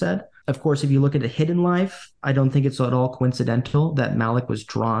Sheen has said. Of course, if you look at A Hidden Life, I don't think it's at all coincidental that Malick was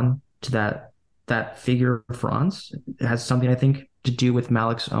drawn to that figure of Franz. It has something, I think, to do with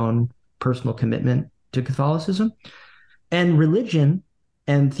Malick's own personal commitment to Catholicism. And religion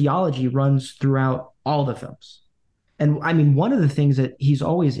and theology runs throughout all the films. And I mean, one of the things that he's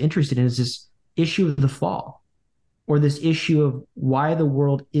always interested in is this issue of the fall, or this issue of why the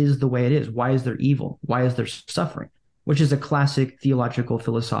world is the way it is. Why is there evil? Why is there suffering? Which is a classic theological,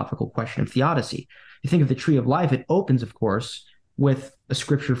 philosophical question of theodicy. You think of the Tree of Life, it opens, of course, with a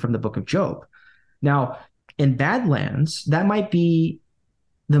scripture from the book of Job. Now, in Badlands, that might be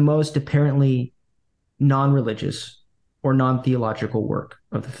the most apparently non-religious or non-theological work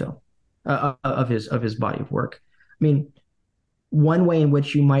of the film, of his body of work. I mean, one way in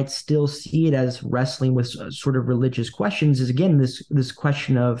which you might still see it as wrestling with sort of religious questions is, again, this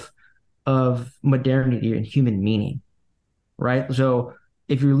question of modernity and human meaning, right? So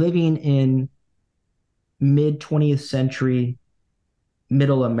if you're living in mid 20th century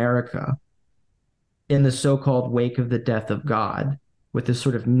middle America in the so-called wake of the death of God, with this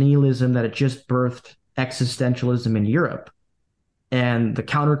sort of nihilism that had just birthed existentialism in Europe, and the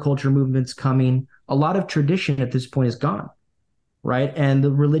counterculture movement's coming, a lot of tradition at this point is gone, right? And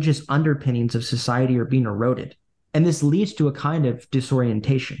the religious underpinnings of society are being eroded. And this leads to a kind of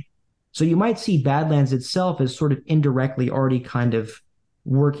disorientation. So you might see Badlands itself as sort of indirectly already kind of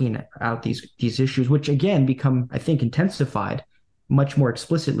working out these issues, which again become, I think, intensified much more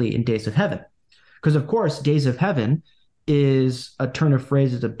explicitly in Days of Heaven. Because of course, Days of Heaven is a turn of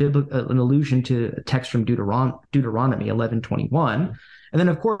phrase, is an allusion to a text from Deuteronomy 11:21. And then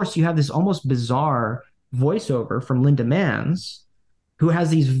of course you have this almost bizarre voiceover from Linda Manns, who has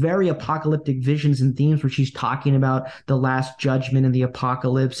these very apocalyptic visions and themes where she's talking about the last judgment and the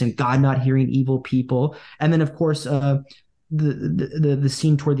apocalypse and God not hearing evil people. And then of course the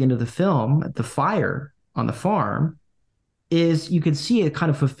scene toward the end of the film at the fire on the farm is, you can see a kind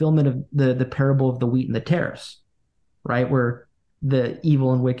of fulfillment of the parable of the wheat and the tares, right? Where the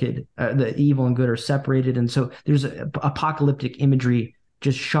evil and wicked, the evil and good are separated. And so there's apocalyptic imagery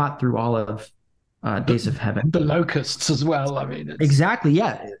just shot through all of Days of Heaven. The locusts as well. I mean, exactly.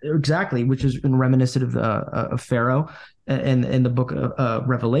 Yeah, exactly. Which is reminiscent of Pharaoh in the book of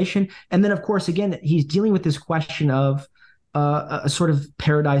Revelation. And then of course, again, he's dealing with this question of a sort of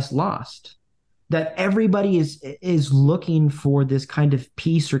paradise lost, that everybody is looking for this kind of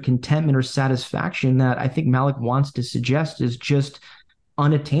peace or contentment or satisfaction that I think Malick wants to suggest is just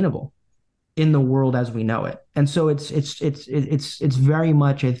unattainable in the world as we know it. And so it's very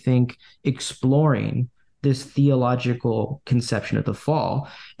much, I think, exploring this theological conception of the fall.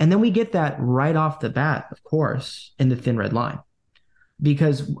 And then we get that right off the bat, of course, in The Thin Red Line,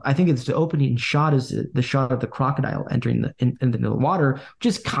 because I think it's the opening shot is the shot of the crocodile entering into the water, which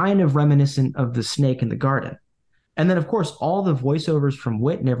is kind of reminiscent of the snake in the garden. And then, of course, all the voiceovers from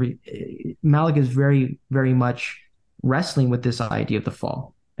Witt and Malick is very, very much wrestling with this idea of the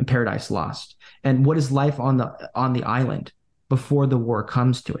fall and paradise lost, and what is life on the island before the war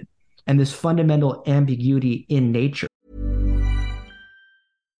comes to it, and this fundamental ambiguity in nature.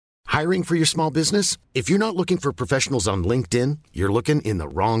 Hiring for your small business? If you're not looking for professionals on LinkedIn, you're looking in the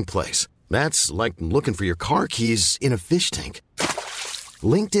wrong place. That's like looking for your car keys in a fish tank.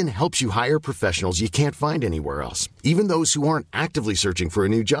 LinkedIn helps you hire professionals you can't find anywhere else, even those who aren't actively searching for a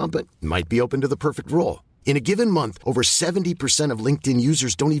new job but might be open to the perfect role. In a given month, over 70% of LinkedIn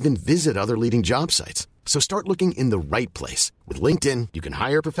users don't even visit other leading job sites. So start looking in the right place. With LinkedIn, you can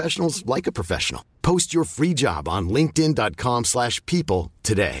hire professionals like a professional. Post your free job on linkedin.com/people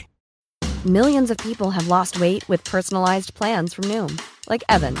today. Millions of people have lost weight with personalized plans from Noom. Like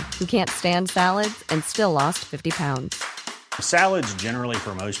Evan, who can't stand salads and still lost 50 pounds. Salads generally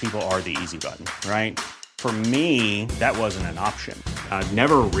for most people are the easy button, right? For me, that wasn't an option. I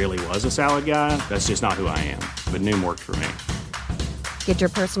never really was a salad guy. That's just not who I am. But Noom worked for me. Get your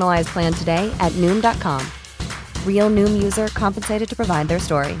personalized plan today at Noom.com. Real Noom user compensated to provide their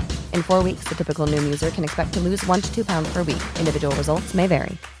story. In 4 weeks, the typical Noom user can expect to lose 1 to 2 pounds per week. Individual results may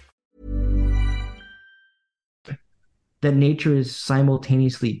vary. That nature is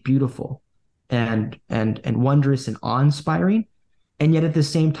simultaneously beautiful and wondrous and awe-inspiring, and yet at the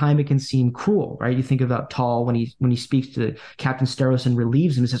same time it can seem cruel, right? You think about Tall when he speaks to Captain Steros and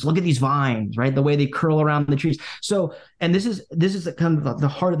relieves him and says, "Look at these vines, right? The way they curl around the trees." So, and this is the kind of the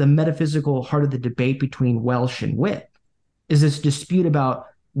heart of the metaphysical heart of the debate between Welsh and Witt, is this dispute about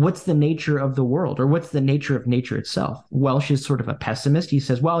what's the nature of the world, or what's the nature of nature itself. Welsh is sort of a pessimist. He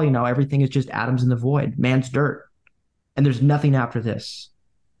says, well, everything is just atoms in the void, man's dirt, and there's nothing after this.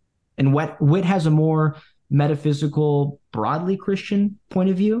 And Witt has a more metaphysical, broadly Christian point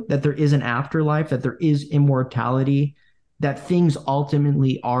of view, that there is an afterlife, that there is immortality, that things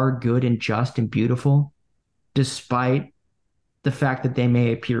ultimately are good and just and beautiful, despite the fact that they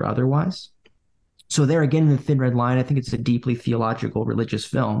may appear otherwise. So there again, in The Thin Red Line, I think it's a deeply theological, religious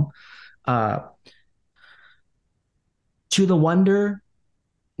film. To the Wonder,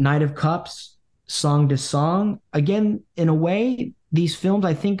 Knight of Cups, Song to Song, again, in a way, these films,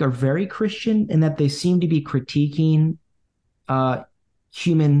 I think, are very Christian in that they seem to be critiquing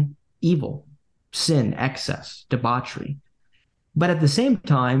human evil, sin, excess, debauchery. But at the same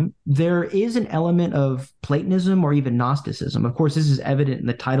time, there is an element of Platonism or even Gnosticism. Of course, this is evident in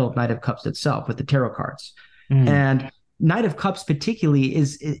the title of Knight of Cups itself with the tarot cards. And Knight of Cups particularly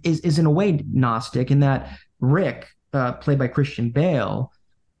is in a way Gnostic in that Rick, played by Christian Bale,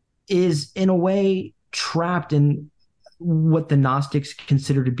 is in a way trapped in what the Gnostics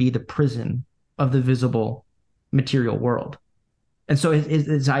consider to be the prison of the visible material world. And so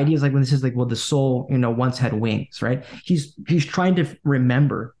his idea is like when this is like, well, the soul, once had wings, right? He's trying to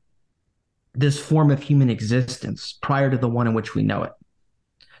remember this form of human existence prior to the one in which we know it.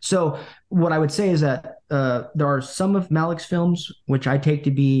 So what I would say is that there are some of Malick's films which I take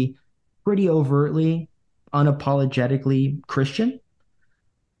to be pretty overtly, unapologetically Christian,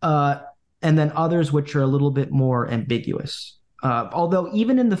 and then others which are a little bit more ambiguous. Although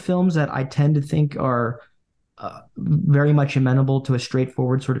even in the films that I tend to think are very much amenable to a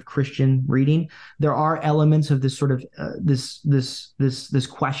straightforward sort of Christian reading, there are elements of this sort of this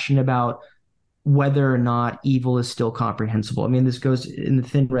question about whether or not evil is still comprehensible. I mean, this goes in the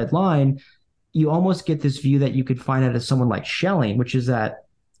Thin Red Line. You almost get this view that you could find out of someone like Schelling, which is that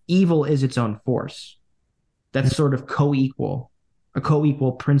evil is its own force. That's sort of a co-equal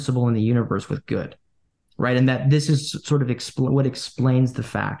principle in the universe with good, right? And that this is sort of what explains the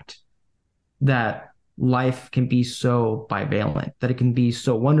fact that life can be so bivalent, that it can be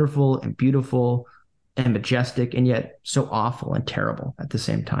so wonderful and beautiful and majestic, and yet so awful and terrible at the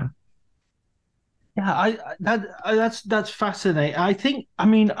same time. Yeah, that's fascinating.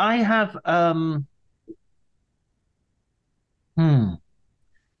 I have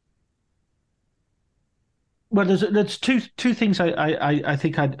well, there's two things I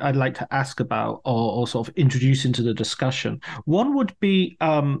think I'd like to ask about or sort of introduce into the discussion. One would be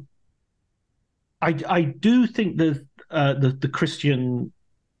I do think that the Christian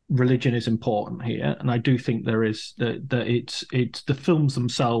religion is important here, and I do think there is that it's the films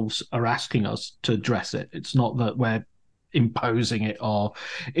themselves are asking us to address it. It's not that we're imposing it, or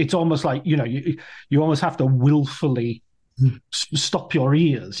it's almost like you almost have to willfully stop your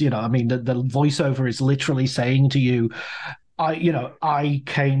ears. I mean, the voiceover is literally saying to you, I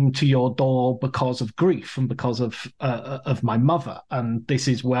came to your door because of grief and because of my mother, and this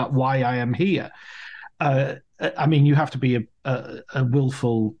is why I am here. I mean, you have to be a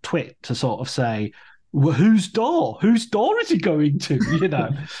willful twit to sort of say, well, whose door? Whose door is he going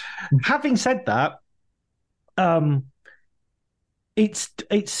to? Having said that,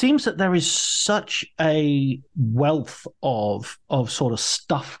 it seems that there is such a wealth of sort of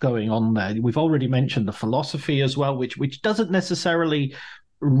stuff going on there. We've already mentioned the philosophy as well, which doesn't necessarily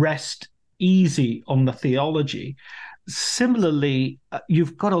rest easy on the theology. Similarly,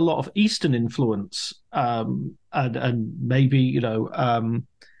 you've got a lot of Eastern influence, and maybe the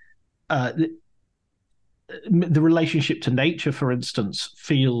relationship to nature, for instance,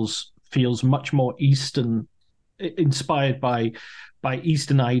 feels much more Eastern, inspired by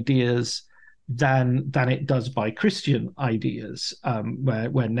Eastern ideas than it does by Christian ideas,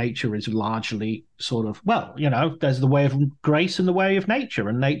 where nature is largely sort of, there's the way of grace and the way of nature,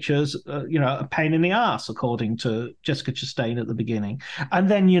 and nature's a pain in the ass, according to Jessica Chastain at the beginning,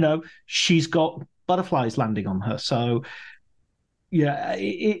 and then she's got butterflies landing on her. So yeah,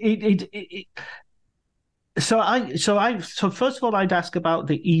 So first of all, I'd ask about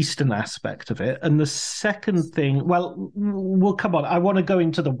the Eastern aspect of it, and the second thing, well, come on, I want to go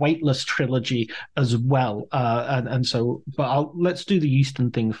into the Weightless trilogy as well, but let's do the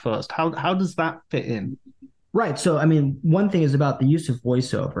Eastern thing first. How does that fit in? Right. So, I mean, one thing is about the use of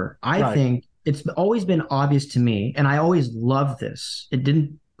voiceover. I think it's always been obvious to me, and I always loved this. It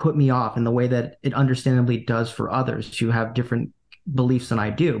didn't put me off in the way that it understandably does for others who have different beliefs than I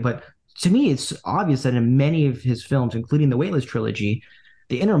do, but to me, it's obvious that in many of his films, including the Weightless trilogy,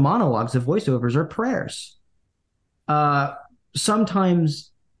 the inner monologues of voiceovers are prayers.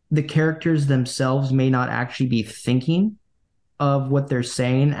 Sometimes the characters themselves may not actually be thinking of what they're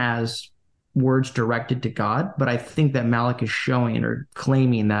saying as words directed to God, but I think that Malick is showing or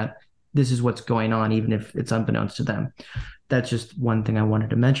claiming that this is what's going on, even if it's unbeknownst to them. That's just one thing I wanted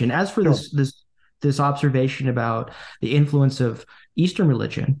to mention. As for this observation about the influence of Eastern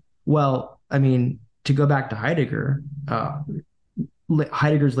religion, well, I mean, to go back to Heidegger,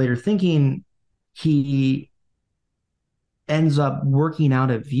 Heidegger's later thinking, he ends up working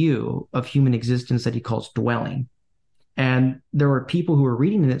out a view of human existence that he calls dwelling. And there were people who were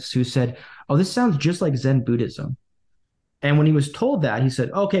reading this who said, oh, this sounds just like Zen Buddhism. And when he was told that, he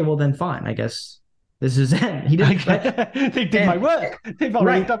said, okay, well, then fine, I guess this is Zen. He didn't. They did my work. They've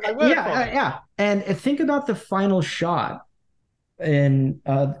already done my work. Yeah. And think about the final shot in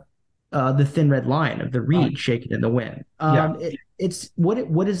the thin red line of the reed shaken in the wind. It's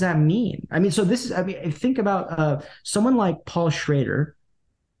what does that mean? I mean, so this is, I mean, think about someone like Paul Schrader,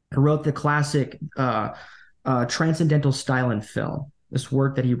 who wrote the classic Transcendental Style in Film, this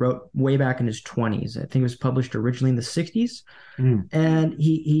work that he wrote way back in his 20s. I think it was published originally in the 60s. And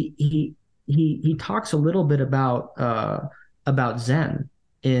he talks a little bit about Zen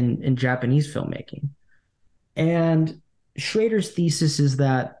in Japanese filmmaking. And Schrader's thesis is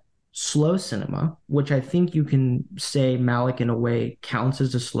that slow cinema, which I think you can say Malick in a way counts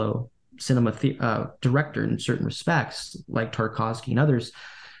as a slow cinema director in certain respects, like Tarkovsky and others,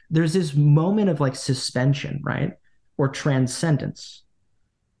 there's this moment of like suspension, right? Or transcendence,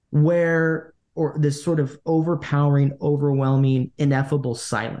 or this sort of overpowering, overwhelming, ineffable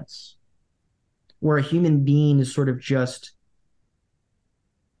silence, where a human being is sort of just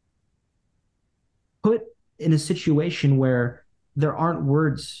put in a situation where there aren't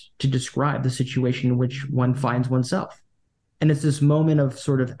words to describe the situation in which one finds oneself. And it's this moment of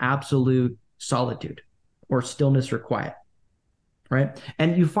sort of absolute solitude or stillness or quiet, right?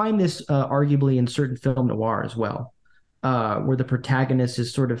 And you find this arguably in certain film noir as well, where the protagonist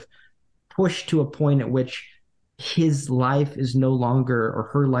is sort of pushed to a point at which his life is no longer, or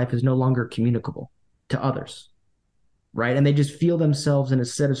her life is no longer communicable to others, right? And they just feel themselves in a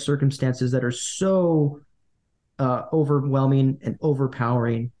set of circumstances that are so overwhelming and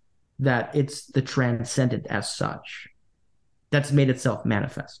overpowering that it's the transcendent as such that's made itself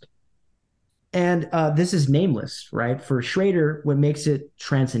manifest. And this is nameless, right? For Schrader, what makes it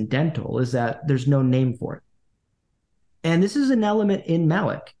transcendental is that there's no name for it. And this is an element in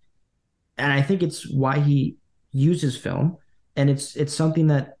Malick. And I think it's why he uses film. And it's something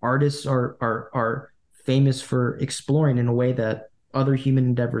that artists are famous for exploring in a way that other human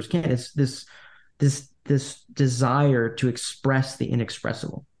endeavors can't. It's this desire to express the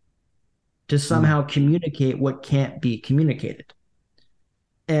inexpressible, to somehow communicate what can't be communicated.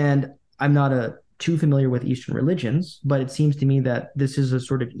 And I'm not too familiar with Eastern religions, but it seems to me that this is a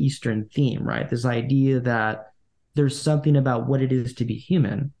sort of Eastern theme, right? This idea that there's something about what it is to be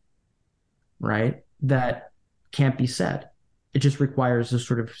human, right, that can't be said. It just requires a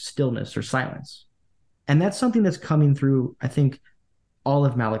sort of stillness or silence. And that's something that's coming through, I think, all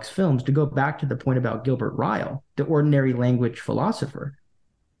of Malick's films. To go back to the point about Gilbert Ryle, the ordinary language philosopher,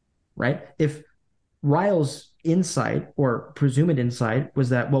 right? If Ryle's insight or presumed insight was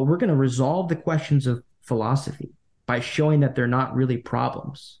that, well, we're going to resolve the questions of philosophy by showing that they're not really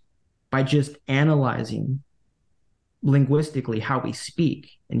problems, by just analyzing linguistically how we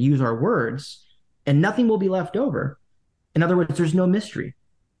speak and use our words, and nothing will be left over. In other words, there's no mystery.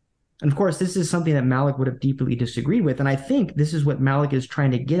 And of course, this is something that Malick would have deeply disagreed with. And I think this is what Malick is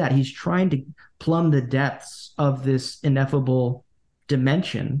trying to get at. He's trying to plumb the depths of this ineffable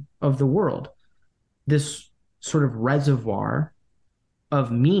dimension of the world, this sort of reservoir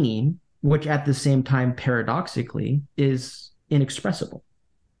of meaning, which at the same time, paradoxically, is inexpressible.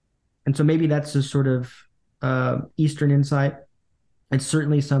 And so maybe that's a sort of Eastern insight. It's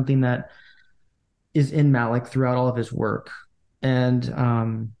certainly something that is in Malick throughout all of his work.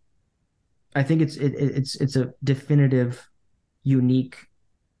 And I think it's a definitive, unique,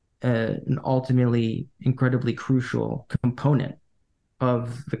 and ultimately incredibly crucial component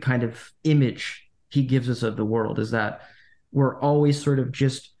of the kind of image he gives us of the world, is that we're always sort of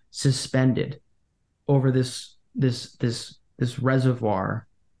just suspended over this reservoir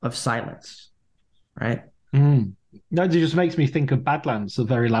of silence, right? No, it just makes me think of Badlands. The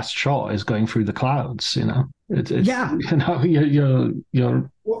very last shot is going through the clouds. You know, yeah. You know,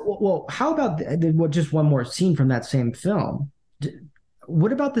 you're. Well, how about just one more scene from that same film?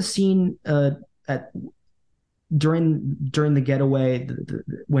 What about the scene during the getaway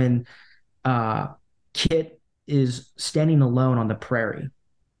when Kit is standing alone on the prairie,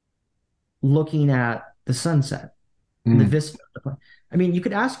 looking at the sunset, the vista? I mean, you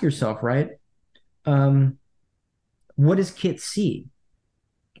could ask yourself, right? What does Kit see?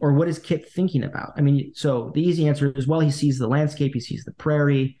 Or what is Kit thinking about? I mean, so the easy answer is, well, he sees the landscape, he sees the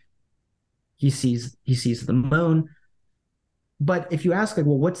prairie, he sees the moon. But if you ask, like,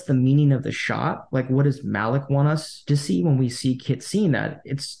 well, what's the meaning of the shot? Like, what does Malick want us to see when we see Kit seeing that?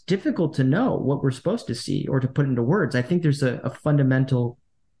 It's difficult to know what we're supposed to see or to put into words. I think there's a fundamental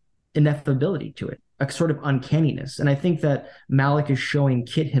ineffability to it, a sort of uncanniness. And I think that Malick is showing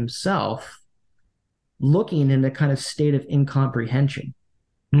Kit himself looking in a kind of state of incomprehension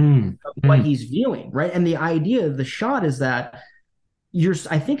of what he's viewing, right? And the idea of the shot is that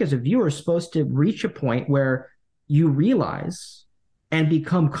I think as a viewer, supposed to reach a point where you realize and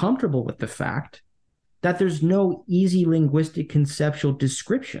become comfortable with the fact that there's no easy linguistic conceptual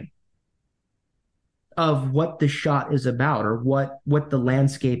description of what the shot is about, or what the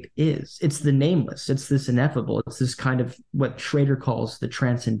landscape is. It's the nameless. It's this ineffable. It's this kind of what Schrader calls the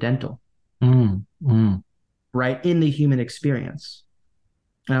transcendental, right, in the human experience,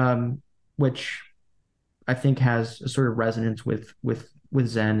 which I think has a sort of resonance with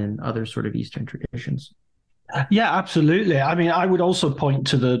Zen and other sort of Eastern traditions. Yeah, absolutely. I mean, I would also point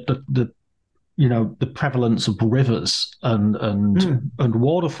to the the prevalence of rivers and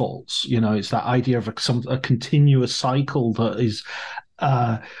waterfalls. It's that idea of a continuous cycle that is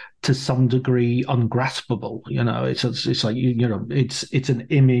to some degree ungraspable. It's like it's an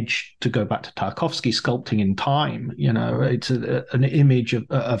image, to go back to Tarkovsky, sculpting in time. It's an image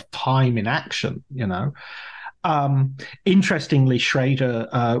of time in action. Interestingly, Schrader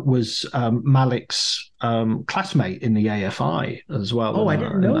was Malik's classmate in the AFI as well. Oh, I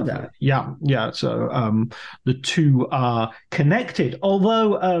didn't know that. Yeah. So the two are connected.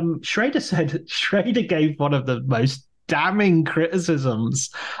 Although Schrader gave one of the most damning criticisms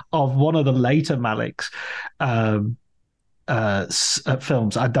of one of the later Malik's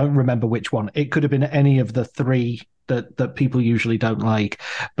films. I don't remember which one. It could have been any of the three that people usually don't like,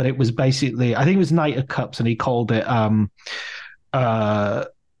 but it was basically, I think it was Knight of Cups, and he called it a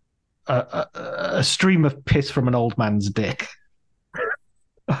stream of piss from an old man's dick.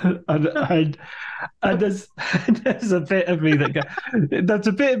 and there's a bit of me that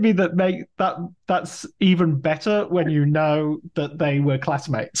that's even better when you know that they were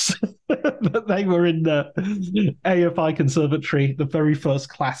classmates, that they were in the AFI Conservatory, the very first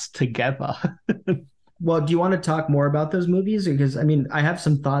class together. Well, do you want to talk more about those movies? Because I mean, I have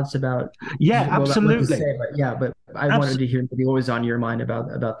some thoughts about absolutely. But I wanted to hear maybe what was on your mind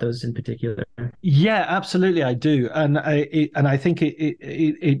about those in particular. Yeah, absolutely, I do, and I think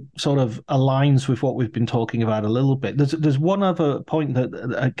it sort of aligns with what we've been talking about a little bit. There's one other point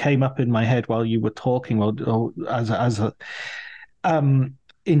that came up in my head while you were talking, or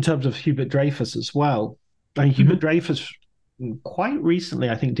in terms of Hubert Dreyfus as well. I mean, Hubert Dreyfus quite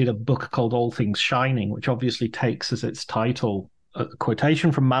recently, I think, did a book called All Things Shining, which obviously takes as its title a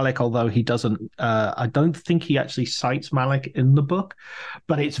quotation from Malick, although he doesn't, I don't think he actually cites Malick in the book,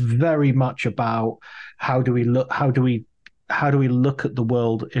 but it's very much about how do we look at the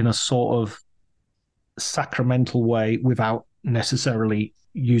world in a sort of sacramental way without necessarily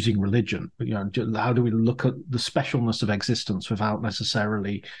using religion. How do we look at the specialness of existence without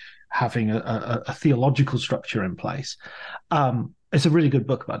necessarily having a theological structure in place. It's a really good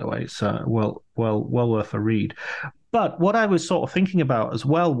book, by the way. It's well worth a read. But what I was sort of thinking about as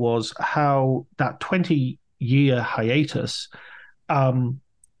well was how that 20-year hiatus, Malick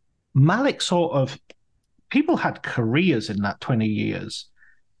people had careers in that 20 years.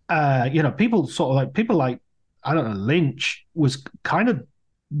 People like, I don't know, Lynch was kind of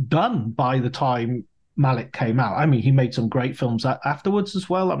done by the time Malick came out. I mean, he made some great films afterwards as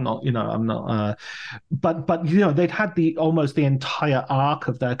well. But they'd had almost the entire arc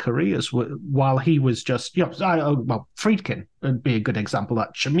of their careers while he was just, Friedkin would be a good example.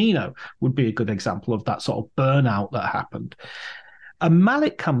 That Cimino would be a good example of that sort of burnout that happened. And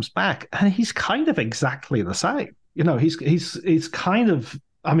Malick comes back, and he's kind of exactly the same. He's kind of,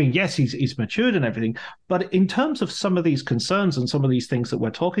 I mean, yes, he's matured and everything, but in terms of some of these concerns and some of these things that we're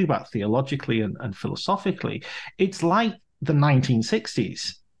talking about theologically and philosophically, it's like the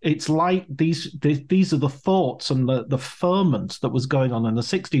 1960s. It's like these are the thoughts and the ferment that was going on in the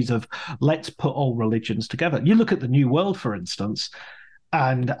 60s of let's put all religions together. You look at the New World, for instance,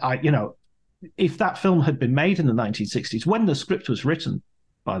 and if that film had been made in the 1960s, when the script was written,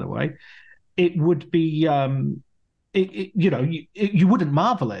 by the way, it would be. You wouldn't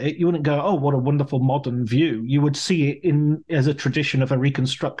marvel at it. You wouldn't go, "Oh, what a wonderful modern view." You would see it as a tradition of a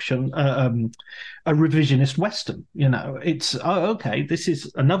reconstruction, a revisionist Western. It's okay. This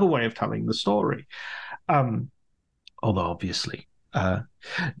is another way of telling the story. Although obviously,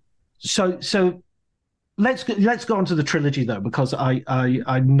 so let's go on to the trilogy though, because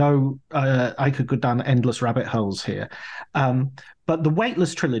I know I could go down endless rabbit holes here. But the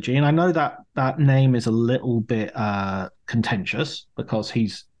Weightless trilogy, and I know that name is a little bit contentious because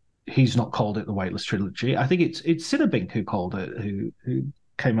he's not called it the Weightless trilogy. I think it's Sinnebink who called it, who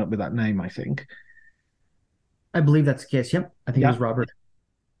came up with that name, I think. I believe that's the case. Yep. I think it was Robert.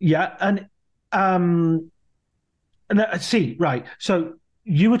 Yeah. And see, right. So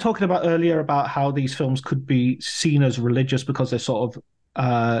you were talking about earlier about how these films could be seen as religious because they're sort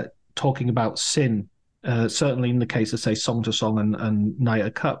of talking about sin. Certainly in the case of, say, Song to Song and Knight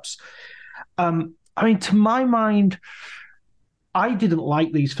of Cups. I mean, to my mind, I didn't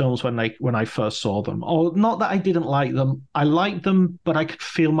like these films when I first saw them. Or not that I didn't like them. I liked them, but I could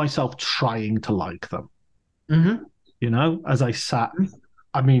feel myself trying to like them. Mm-hmm. You know, as I sat.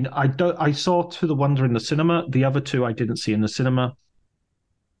 I mean, I saw To the Wonder in the cinema. The other two I didn't see in the cinema,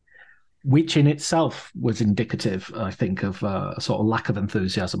 which in itself was indicative, I think, of a sort of lack of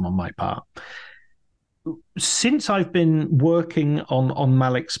enthusiasm on my part. Since I've been working on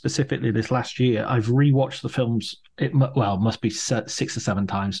Malik specifically this last year, I've rewatched the films. Must be 6 or 7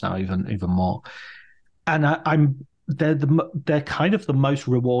 times now, even more. And they're kind of the most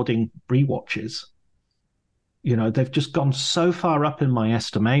rewarding rewatches. You know, they've just gone so far up in my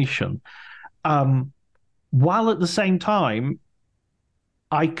estimation, while at the same time,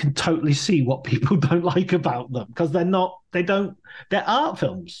 I can totally see what people don't like about them because they're art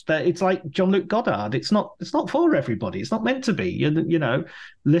films. It's like Jean-Luc Godard. It's not for everybody. It's not meant to be. You know,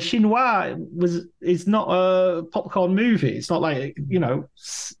 Le Chinois is not a popcorn movie. It's not like, you know,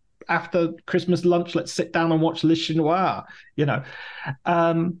 after Christmas lunch, let's sit down and watch Le Chinois, you know.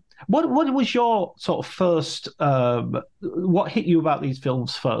 What was your sort of first, what hit you about these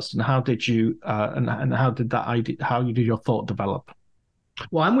films first, and how did you, and how did that idea, how did your thought develop?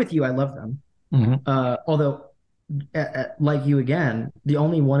 Well, I'm with you. I love them. Mm-hmm. Although, like you again, the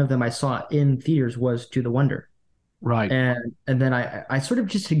only one of them I saw in theaters was To the Wonder. Right. And then I sort of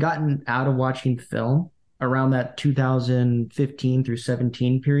just had gotten out of watching film around that 2015 through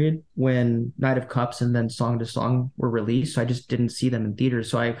 17 period when Night of Cups and then Song to Song were released. So I just didn't see them in theaters.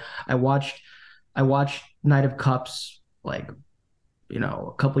 So I watched Night of Cups like, you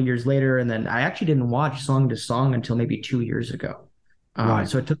know, a couple years later, and then I actually didn't watch Song to Song until maybe 2 years ago. Right.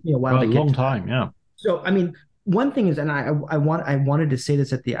 So it took me a while to get a long time, that. yeah. So I mean, one thing is, and I wanted to say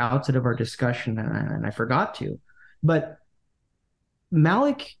this at the outset of our discussion, and I forgot to, but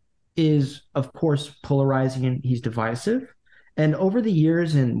Malik is, of course, polarizing and he's divisive. And over the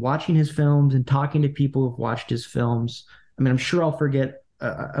years and watching his films and talking to people who've watched his films, I mean, I'm sure I'll forget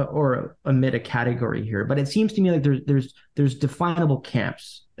or omit a category here, but it seems to me like there's definable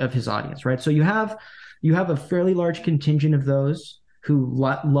camps of his audience, right? So you have a fairly large contingent of those who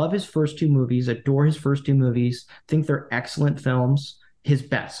love his first 2 movies, adore his first 2 movies, think they're excellent films, his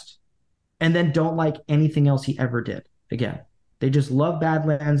best, and then don't like anything else he ever did again. They just love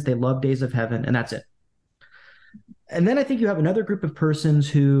Badlands, they love Days of Heaven, and that's it. And then I think you have another group of persons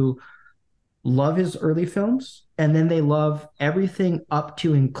who love his early films, and then they love everything up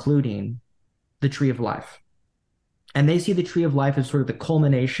to including The Tree of Life. And they see The Tree of Life as sort of the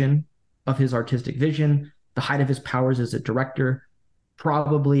culmination of his artistic vision, the height of his powers as a director,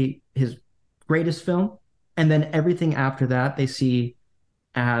 probably his greatest film. And then everything after that they see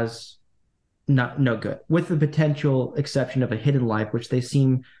as no good, with the potential exception of A Hidden Life, which they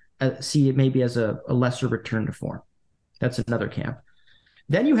see it maybe as a lesser return to form. That's another camp.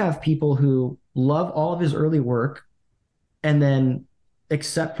 Then you have people who love all of his early work, and then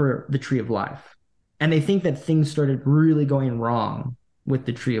except for The Tree of Life. And they think that things started really going wrong with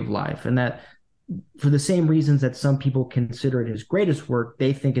The Tree of Life, and that for the same reasons that some people consider it his greatest work,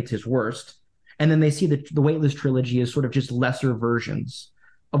 they think it's his worst. And then they see the Weightless trilogy as sort of just lesser versions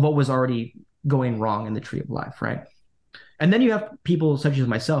of what was already going wrong in The Tree of Life, right? And then you have people such as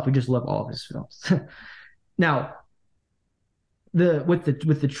myself who just love all of his films. Now, with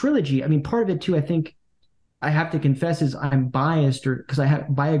the trilogy, I mean, part of it too, I think I have to confess, is I'm biased, or because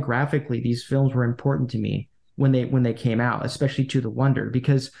biographically these films were important to me when they came out, especially To the Wonder,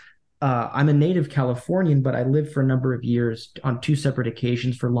 because I'm a native Californian, but I lived for a number of years on 2 separate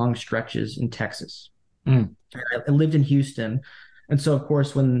occasions for long stretches in Texas. I lived in Houston. And so, of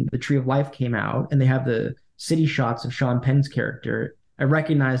course, when The Tree of Life came out and they have the city shots of Sean Penn's character, I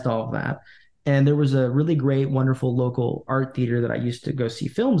recognized all of that. And there was a really great, wonderful local art theater that I used to go see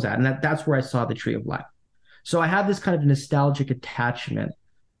films at. And that's where I saw The Tree of Life. So I have this kind of nostalgic attachment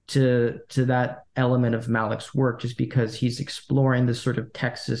to that element of Malik's work, just because he's exploring this sort of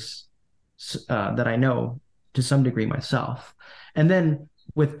Texas that I know to some degree myself. And then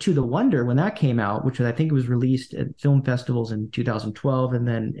with To the Wonder, when that came out, which I think it was released at film festivals in 2012, and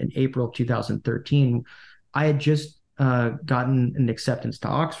then in April of 2013, I had just gotten an acceptance to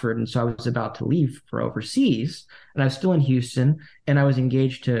Oxford. And so I was about to leave for overseas, and I was still in Houston, and I was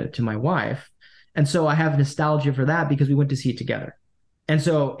engaged to my wife. And so I have nostalgia for that because we went to see it together. And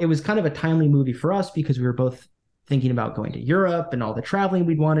so it was kind of a timely movie for us because we were both thinking about going to Europe and all the traveling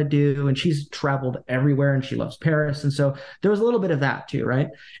we'd want to do. And she's traveled everywhere and she loves Paris. And so there was a little bit of that too, right?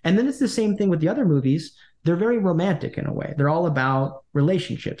 And then it's the same thing with the other movies. They're very romantic in a way. They're all about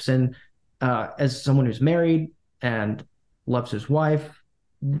relationships. And as someone who's married and loves his wife,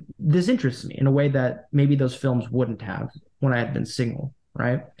 this interests me in a way that maybe those films wouldn't have when I had been single,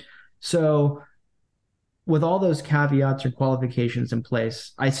 right? So with all those caveats or qualifications in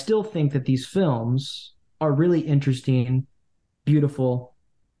place, I still think that these films are really interesting, beautiful,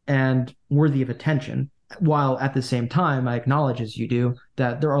 and worthy of attention. While at the same time, I acknowledge, as you do,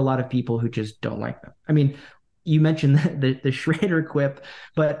 that there are a lot of people who just don't like them. I mean, you mentioned the Schrader quip,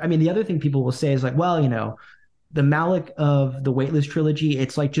 but I mean, the other thing people will say is like, well, the Malick of the Weightless trilogy,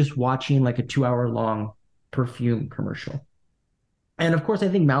 it's like just watching like a 2-hour long perfume commercial. And of course, I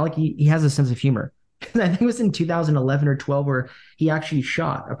think Malick, he has a sense of humor. I think it was in 2011 or 12 where he actually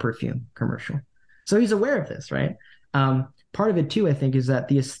shot a perfume commercial. So he's aware of this, right? Part of it too, I think, is that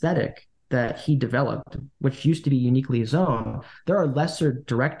the aesthetic that he developed, which used to be uniquely his own, there are lesser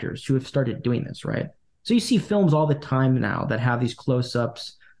directors who have started doing this, right? So you see films all the time now that have these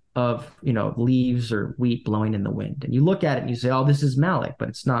close-ups of, leaves or wheat blowing in the wind. And you look at it and you say, oh, this is Malick, but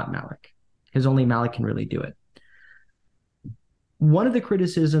it's not Malick, because only Malick can really do it. One of the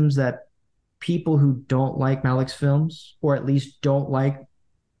criticisms that people who don't like Malick's films, or at least don't like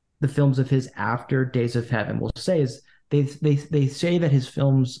the films of his after Days of Heaven, will say is they say that his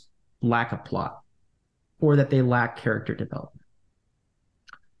films lack a plot, or that they lack character development.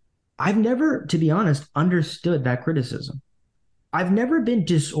 I've never, to be honest, understood that criticism. I've never been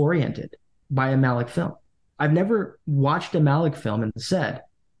disoriented by a Malick film. I've never watched a Malick film and said,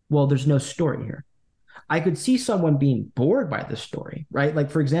 well, there's no story here. I could see someone being bored by the story, right?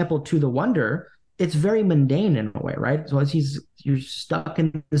 Like, for example, To the Wonder, it's very mundane in a way, right? So you're stuck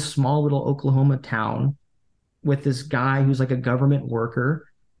in this small little Oklahoma town with this guy who's like a government worker.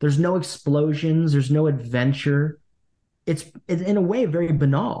 There's no explosions. There's no adventure. It's in a way very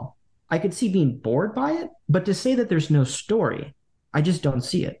banal. I could see being bored by it, but to say that there's no story, I just don't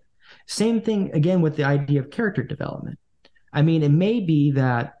see it. Same thing again with the idea of character development. I mean, it may be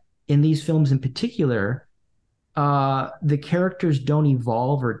that in these films in particular, the characters don't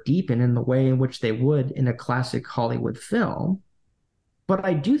evolve or deepen in the way in which they would in a classic Hollywood film. But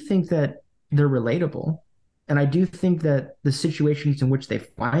I do think that they're relatable. And I do think that the situations in which they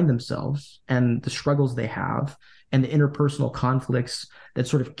find themselves and the struggles they have and the interpersonal conflicts that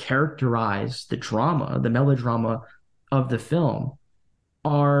sort of characterize the drama, the melodrama of the film,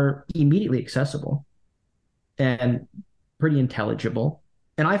 are immediately accessible and pretty intelligible.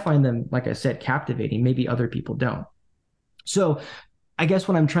 And I find them, like I said, captivating. Maybe other people don't. So I guess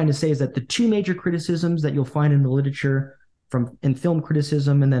what I'm trying to say is that the two major criticisms that you'll find in the literature in film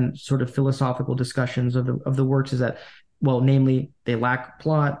criticism and then sort of philosophical discussions of the works is that, well, namely, they lack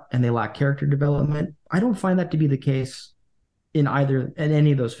plot and they lack character development. I don't find that to be the case in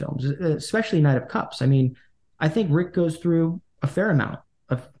any of those films, especially Knight of Cups. I mean, I think Rick goes through a fair amount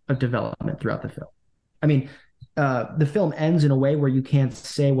of development throughout the film. I mean, the film ends in a way where you can't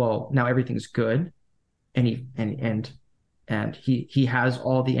say, well, now everything's good, and he has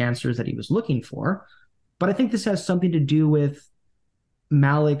all the answers that he was looking for. But I think this has something to do with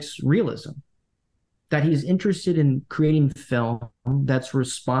Malick's realism, that he's interested in creating film that's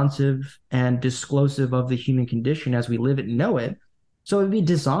responsive and disclosive of the human condition as we live it and know it. So it would be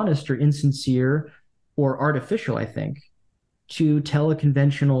dishonest or insincere or artificial, I think, to tell a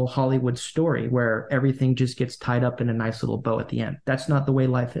conventional Hollywood story where everything just gets tied up in a nice little bow at the end. That's not the way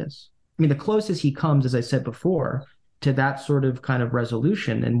life is. I mean, the closest he comes, as I said before, to that sort of kind of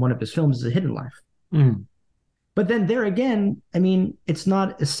resolution in one of his films is A Hidden Life. Mm. But then there again, I mean, it's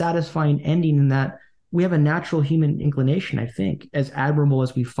not a satisfying ending in that we have a natural human inclination, I think, as admirable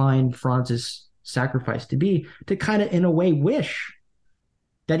as we find Franz's sacrifice to be, to kind of, in a way, wish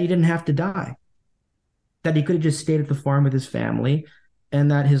that he didn't have to die, that he could have just stayed at the farm with his family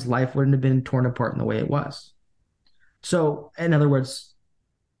and that his life wouldn't have been torn apart in the way it was. So, in other words,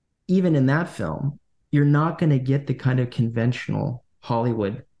 even in that film, you're not going to get the kind of conventional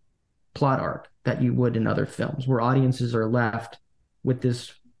Hollywood plot arc that you would in other films, where audiences are left with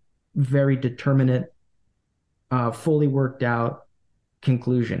this very determinate, fully worked out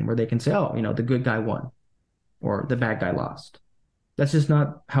conclusion where they can say, oh, the good guy won or the bad guy lost. That's just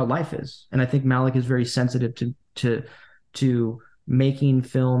not how life is. And I think Malick is very sensitive to making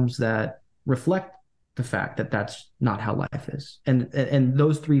films that reflect the fact that that's not how life is. And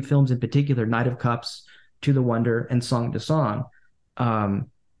those three films in particular, Knight of Cups, To the Wonder, and Song to Song,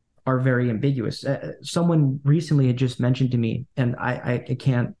 are very ambiguous. Someone recently had just mentioned to me, and I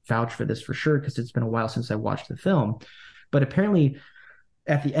can't vouch for this for sure because it's been a while since I watched the film, but apparently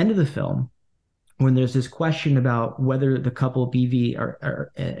at the end of the film, when there's this question about whether the couple BV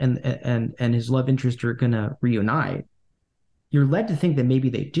and his love interest are going to reunite, you're led to think that maybe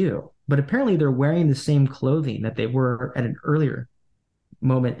they do, but apparently they're wearing the same clothing that they were at an earlier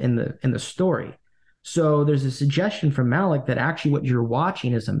moment in the story. So there's a suggestion from Malick that actually what you're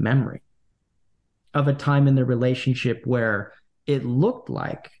watching is a memory of a time in their relationship where it looked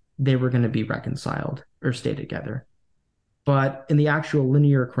like they were going to be reconciled or stay together. But in the actual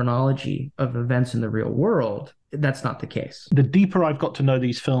linear chronology of events in the real world, that's not the case. The deeper I've got to know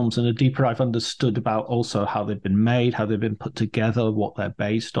these films and the deeper I've understood about also how they've been made, how they've been put together, what they're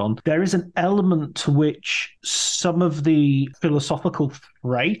based on, there is an element to which some of the philosophical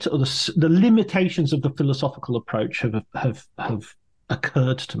freight or the limitations of the philosophical approach have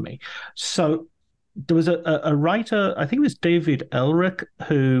occurred to me. So there was a writer, I think it was David Elric,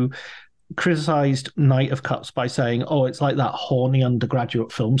 who criticized Knight of Cups by saying, oh, it's like that horny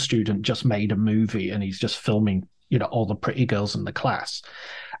undergraduate film student just made a movie and he's just filming, all the pretty girls in the class.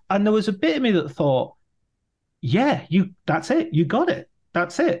 And there was a bit of me that thought, yeah, that's it. You got it.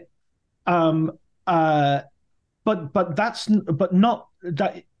 That's it. But not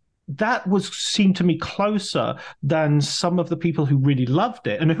that. That seemed to me closer than some of the people who really loved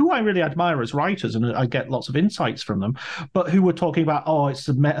it and who I really admire as writers, and I get lots of insights from them, but who were talking about, oh, it's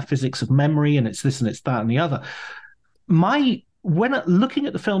the metaphysics of memory and it's this and it's that and the other. When looking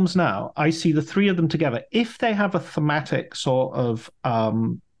at the films now, I see the three of them together. If they have a thematic sort of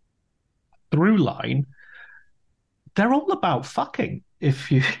through line, they're all about fucking.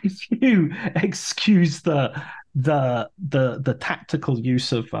 If you excuse the tactical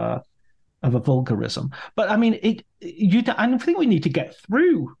use of a vulgarism, but I mean I think we need to get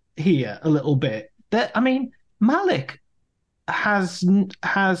through here a little bit. Malick has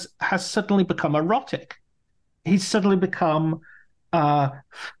suddenly become erotic. He's suddenly become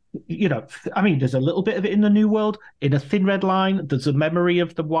there's a little bit of it in the New World. In A Thin Red Line, there's a memory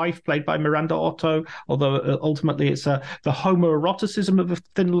of the wife played by Miranda Otto, although ultimately it's the homoeroticism of A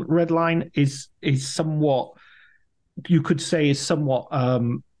Thin Red Line is somewhat, you could say, is somewhat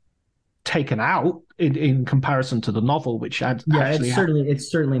taken out in comparison to the novel, which it's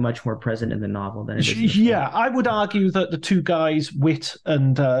certainly much more present in the novel than it is. I would argue that the two guys, Wit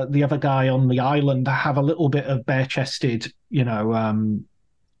and the other guy on the island, have a little bit of bare-chested,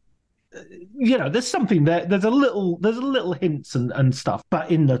 there's something there. There's a little hints and stuff. But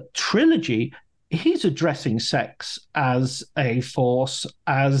in the trilogy, he's addressing sex as a force,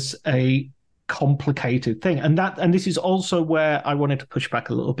 as a complicated thing, and this is also where I wanted to push back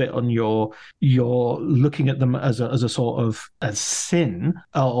a little bit on your looking at them as a sort of as sin,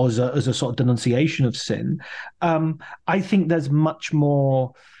 or as a sort of denunciation of sin. I think there's much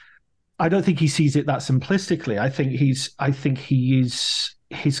more. I don't think he sees it that simplistically. I think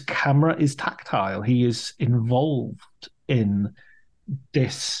his camera is tactile. He is involved in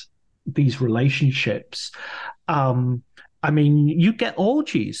these relationships. You get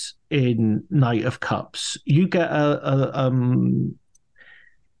orgies in Knight of Cups. You get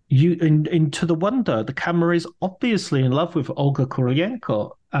into The Wonder. The camera is obviously in love with Olga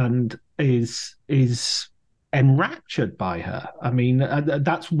Kurylenko and is enraptured by her.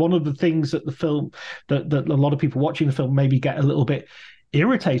 That's one of the things that the film that a lot of people watching the film maybe get a little bit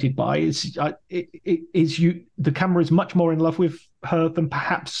irritated by the camera is much more in love with her than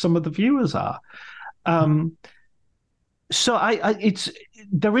perhaps some of the viewers are. So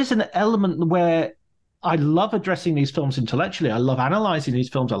there is an element where I love addressing these films intellectually. I love analyzing these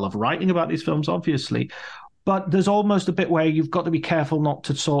films. I love writing about these films, obviously. But there's almost a bit where you've got to be careful not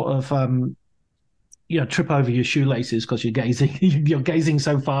to sort of trip over your shoelaces because you're gazing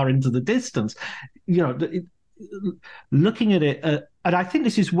so far into the distance. Looking at it, and I think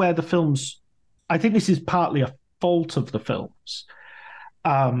this is where the films. I think this is partly a fault of the films.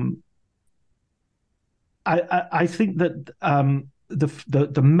 I think that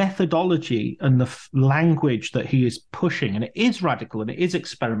the methodology and the language that he is pushing, and it is radical and it is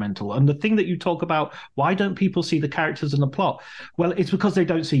experimental. And the thing that you talk about, why don't people see the characters and the plot? Well, it's because they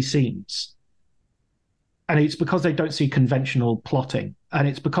don't see scenes. And it's because they don't see conventional plotting. And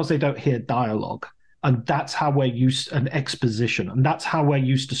it's because they don't hear dialogue. And that's how we're used to an exposition. And that's how we're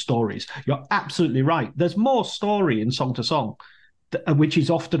used to stories. You're absolutely right. There's more story in Song to Song, which is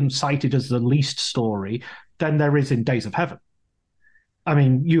often cited as the least story, than there is in Days of Heaven.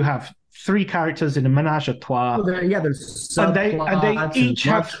 You have three characters in a menage a trois. There's subplots and they each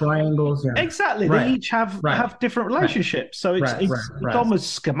have triangles. Yeah. Exactly. Right. They each have different relationships. So it's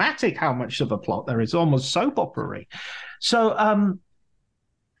almost schematic how much of a plot there is, almost soap opera-y. So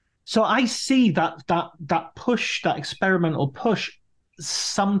I see that push, that experimental push,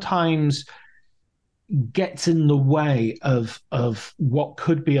 sometimes gets in the way of what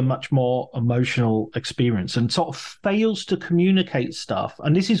could be a much more emotional experience and sort of fails to communicate stuff.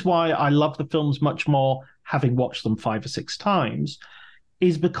 And this is why I love the films much more, having watched them 5 or 6 times,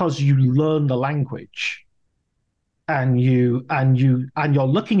 is because you learn the language, and you're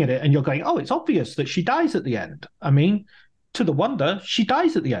looking at it and you're going, oh, it's obvious that she dies at the end. I mean, to the wonder, she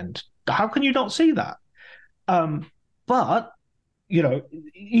dies at the end. How can you not see that? But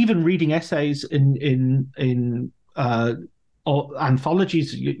even reading essays in or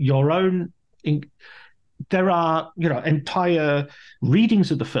anthologies, your own, there are entire readings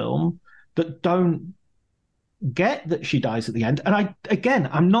of the film that don't get that she dies at the end. And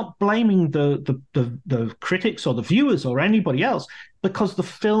I'm not blaming the critics or the viewers or anybody else, because the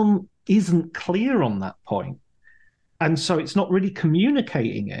film isn't clear on that point, and so it's not really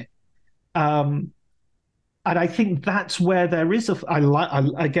communicating it. And I think that's where there is I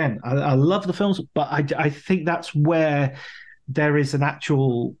love the films, but I think that's where there is an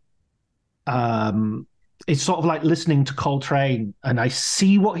actual it's sort of like listening to Coltrane, and I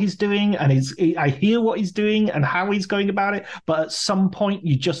see what he's doing, and I hear what he's doing and how he's going about it, but at some point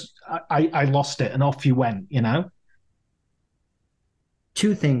I lost it and off you went,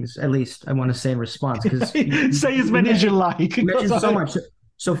 Two things, at least, I want to say in response, because say as many as you like. You mentioned so much.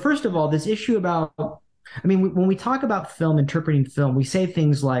 So first of all, this issue about, when we talk about film, interpreting film, we say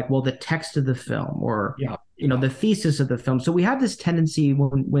things like, well, the text of the film, or the thesis of the film. So we have this tendency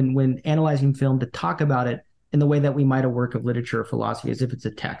when analyzing film to talk about it in the way that we might a work of literature or philosophy, as if it's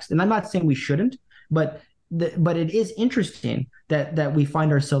a text. And I'm not saying we shouldn't, but it is interesting that we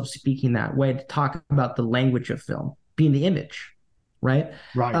find ourselves speaking that way, to talk about the language of film being the image, right?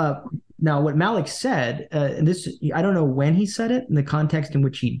 Right. Now, what Malick said, and this, I don't know when he said it, in the context in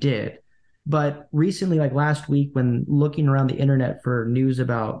which he did, but recently, like last week, when looking around the internet for news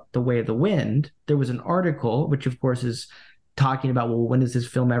about The Way of the Wind, there was an article, which of course is talking about, well, when is this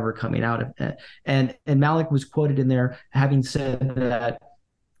film ever coming out? And Malick was quoted in there having said that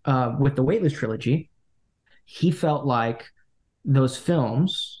with the Weightless trilogy, he felt like those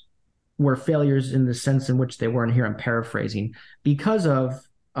films were failures in the sense in which they were, and here I'm paraphrasing, because of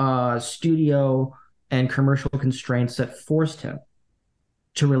studio and commercial constraints that forced him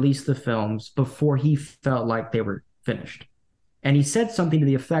to release the films before he felt like they were finished. And he said something to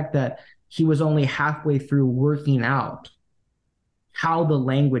the effect that he was only halfway through working out how the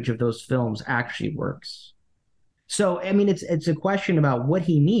language of those films actually works. So, it's a question about what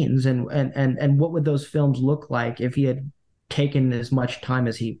he means, and what would those films look like if he had taken as much time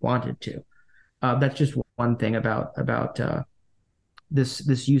as he wanted to. That's just one thing about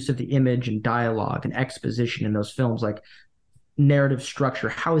this use of the image and dialogue and exposition in those films, like narrative structure.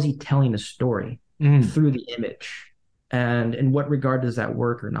 How is he telling a story through the image, and in what regard does that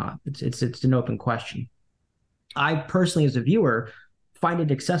work or not? It's an open question. I personally, as a viewer, find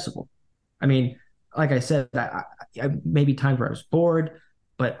it accessible. Like I said, I maybe times where I was bored,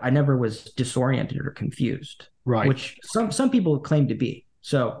 but I never was disoriented or confused, right? Which some people claim to be.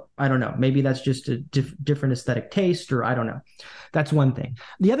 So I don't know. Maybe that's just a different aesthetic taste, or I don't know. That's one thing.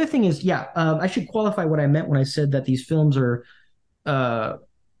 The other thing is, I should qualify what I meant when I said that these films are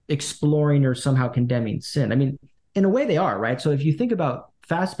exploring or somehow condemning sin. In a way they are, right? So if you think about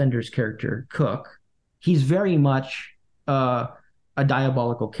Fassbender's character, Cook, he's very much a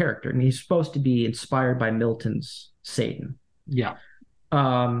diabolical character. He's supposed to be inspired by Milton's Satan. Yeah.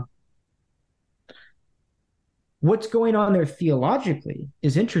 What's going on there theologically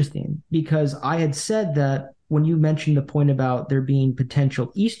is interesting, because I had said that when you mentioned the point about there being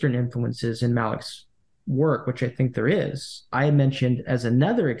potential Eastern influences in Malick's work, which I think there is, I had mentioned as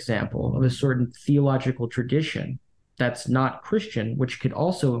another example of a certain theological tradition that's not Christian, which could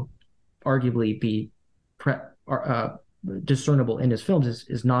also arguably be discernible in his films,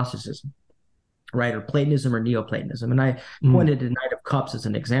 is Gnosticism, right? Or Platonism or Neoplatonism. And I pointed to Knight of Cups as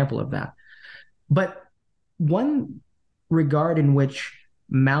an example of that. But one regard in which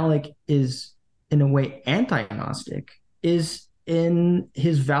Malick is, in a way, anti-Gnostic is in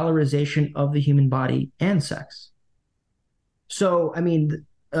his valorization of the human body and sex. So,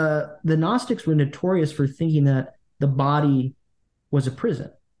 the Gnostics were notorious for thinking that the body was a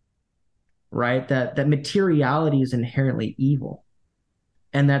prison, right? That materiality is inherently evil,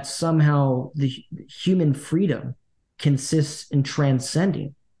 and that somehow the human freedom consists in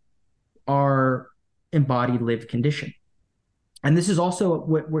transcending our embodied lived condition. And this is also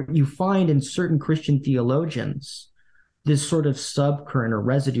what you find in certain Christian theologians, this sort of subcurrent or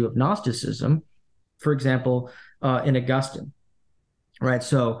residue of Gnosticism, for example, in Augustine, right?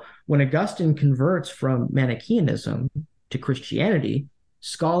 So when Augustine converts from Manichaeanism to Christianity,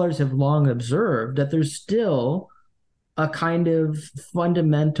 scholars have long observed that there's still a kind of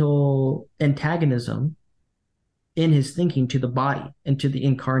fundamental antagonism in his thinking to the body and to the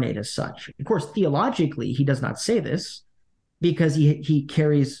incarnate as such. Of course, theologically, he does not say this, because he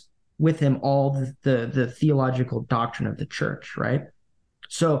carries with him all the theological doctrine of the church, right?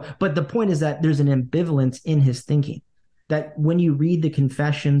 So, but the point is that there's an ambivalence in his thinking, that when you read the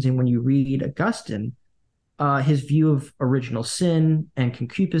Confessions and when you read Augustine, his view of original sin and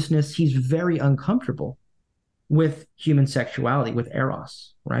concupiscence, he's very uncomfortable with human sexuality, with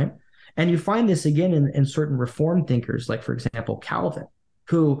eros, right? And you find this again in certain Reformed thinkers, like, for example, Calvin,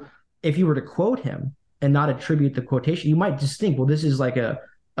 who, if you were to quote him and not attribute the quotation, you might just think, well, this is like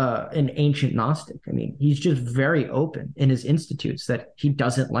an ancient Gnostic. I mean, he's just very open in his Institutes that he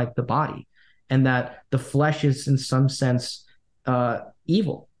doesn't like the body and that the flesh is in some sense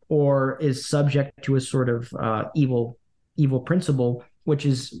evil, or is subject to a sort of evil principle, which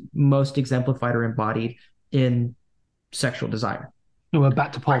is most exemplified or embodied in sexual desire. We're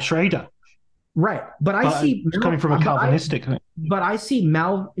back to Paul Schrader. Right. But I see it's coming from a Calvinistic. But I see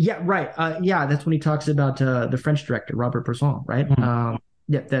that's when he talks about the French director, Robert Bresson, right?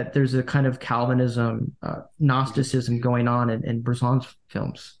 Mm-hmm. That there's a kind of Calvinism, Gnosticism going on in Bresson's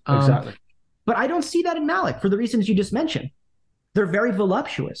films. Exactly. But I don't see that in Malick for the reasons you just mentioned. They're very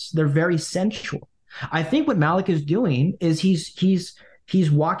voluptuous. They're very sensual. I think what Malick is doing is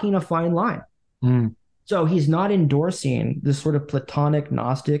he's walking a fine line. Mm. So he's not endorsing this sort of Platonic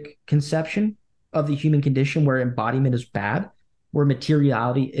Gnostic conception of the human condition where embodiment is bad, where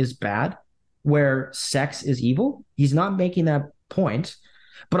materiality is bad, where sex is evil. He's not making that point.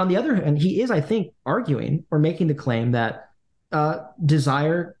 But on the other hand, he is, I think, arguing or making the claim that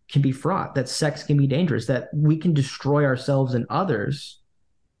desire can be fraught, that sex can be dangerous, that we can destroy ourselves and others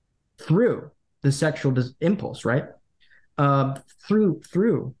through the sexual impulse, right? Through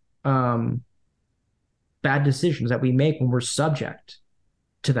bad decisions that we make when we're subject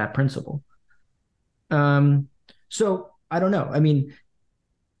to that principle. So I don't know. I mean,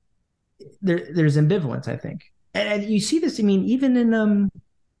 there's ambivalence, I think. And you see this, I mean, even in,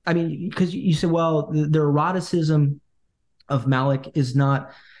 because you said, well, the eroticism of Malick is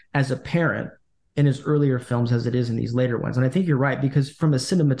not as apparent in his earlier films as it is in these later ones. And I think you're right, because from a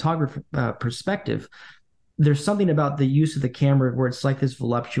cinematographer perspective, there's something about the use of the camera where it's like this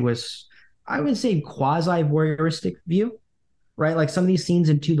voluptuous, I would say quasi-voyeuristic view, right? Like some of these scenes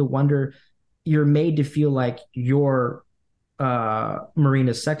in To the Wonder, you're made to feel like you're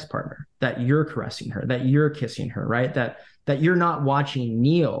Marina's sex partner, that you're caressing her, that you're kissing her, right? That you're not watching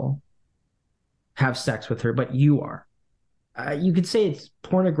Neil have sex with her, but you are. You could say it's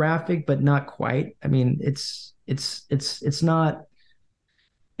pornographic, but not quite. I mean, it's not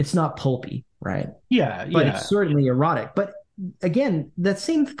pulpy, right? Yeah, but it's certainly erotic. But again, that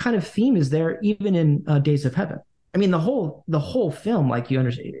same kind of theme is there even in Days of Heaven. I mean, the whole film, like you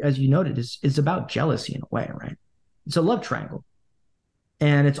understand, as you noted, is about jealousy in a way, right? It's a love triangle,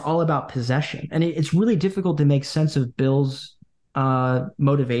 and it's all about possession. And it's really difficult to make sense of Bill's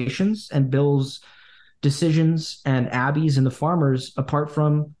motivations and Bill's decisions and Abby's and the farmers apart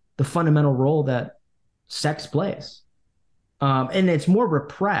from the fundamental role that sex plays. And it's more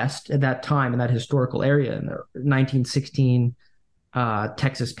repressed at that time in that historical area in the 1916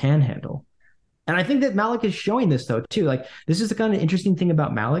 Texas Panhandle. And I think that Malick is showing this, though, too. Like, this is the kind of interesting thing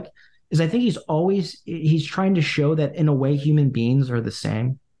about Malick is I think he's trying to show that in a way human beings are the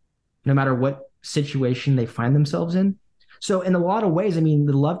same, no matter what situation they find themselves in. So in a lot of ways, I mean,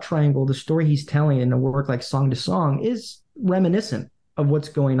 the love triangle, the story he's telling in a work like Song to Song is reminiscent of what's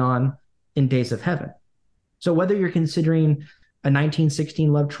going on in Days of Heaven. So whether you're considering a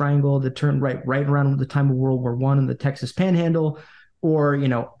 1916 love triangle that turned right around the time of World War I in the Texas Panhandle, or,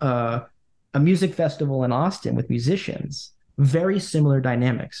 a music festival in Austin with musicians, very similar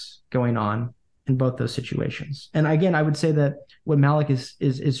dynamics going on in both those situations. And again, I would say that what Malick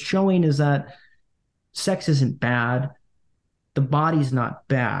is showing is that sex isn't bad. The body's not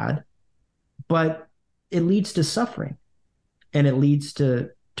bad, but it leads to suffering, and it leads to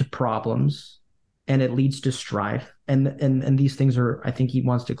problems, and it leads to strife. And these things are, I think he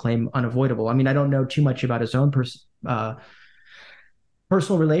wants to claim, unavoidable. I mean, I don't know too much about his own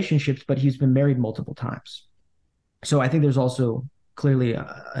personal relationships, but he's been married multiple times. So I think there's also clearly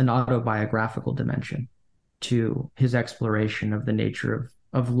an autobiographical dimension to his exploration of the nature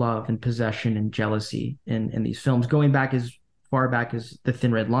of love and possession and jealousy in these films, going back as far back as The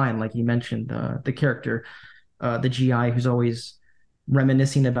Thin Red Line, like you mentioned, the character, the GI who's always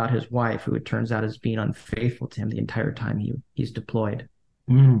reminiscing about his wife, who it turns out is being unfaithful to him the entire time he's deployed.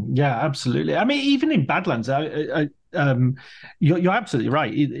 Yeah, absolutely. I mean, even in Badlands, you're absolutely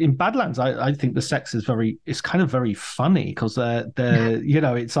right. In Badlands, I think the sex is it's kind of very funny because they're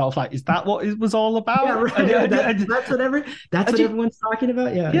it's sort of like, is that what it was all about? Yeah, right. That's what everyone's talking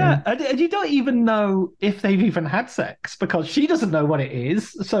about. Yeah. And you don't even know if they've even had sex because she doesn't know what it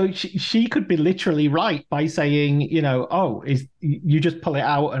is. So she could be literally right by saying, you just pull it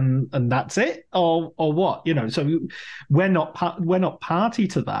out and that's it, or what, So we're not party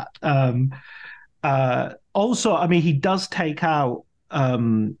to that. Also, I mean, he does take out.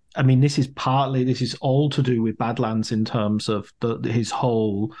 This is all to do with Badlands in terms of his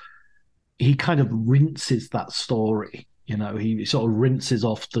whole. He kind of rinses that story. He sort of rinses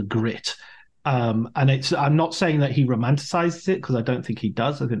off the grit. And I'm not saying that he romanticizes it because I don't think he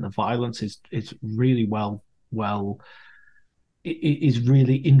does. I think the violence is really it is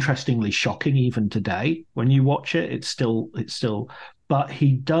really interestingly shocking even today when you watch it. It's still. But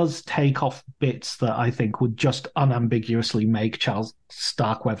he does take off bits that I think would just unambiguously make Charles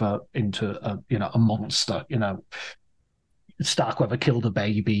Starkweather into a monster. Starkweather killed a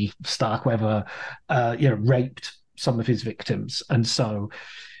baby. Starkweather, raped some of his victims, and so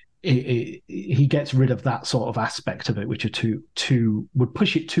he gets rid of that sort of aspect of it, which are would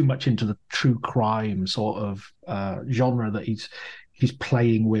push it too much into the true crime sort of genre that he's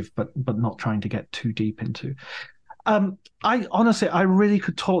playing with, but not trying to get too deep into. I really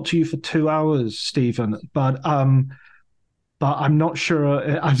could talk to you for 2 hours, Stephen, but I'm not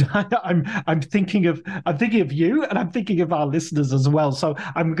sure. I'm thinking of you, and I'm thinking of our listeners as well. So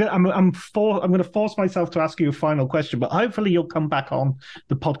I'm going to force myself to ask you a final question, but hopefully you'll come back on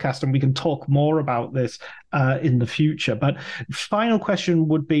the podcast and we can talk more about this in the future. But final question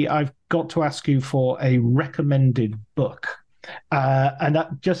would be: I've got to ask you for a recommended book, and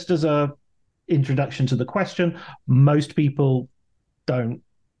that just as a introduction to the question, most people don't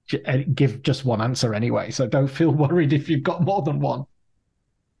give just one answer anyway, so don't feel worried if you've got more than one.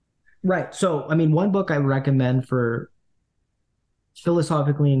 Right. So, one book I recommend for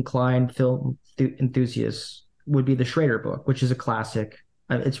philosophically inclined film enthusiasts would be the Schrader book, which is a classic.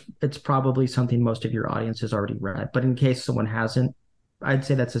 It's probably something most of your audience has already read, but in case someone hasn't, I'd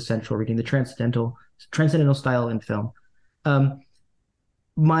say that's essential reading. The transcendental style in film.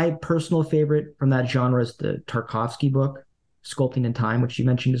 My personal favorite from that genre is the Tarkovsky book, Sculpting in Time, which you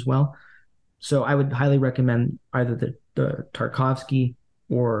mentioned as well. So I would highly recommend either the Tarkovsky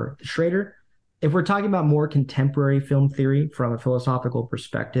or the Schrader. If we're talking about more contemporary film theory from a philosophical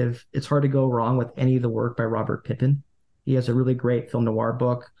perspective, it's hard to go wrong with any of the work by Robert Pippin. He has a really great film noir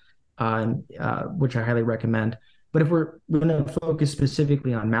book, which I highly recommend. But if we're going to focus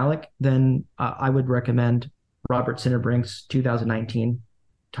specifically on Malick, then I would recommend Robert Sinnerbrink's 2019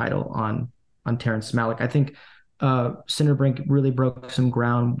 title on Terrence Malick. I think Sinnerbrink really broke some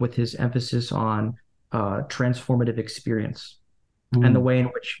ground with his emphasis on transformative experience and the way in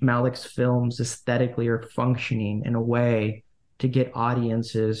which Malick's films aesthetically are functioning in a way to get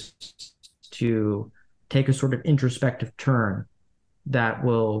audiences to take a sort of introspective turn that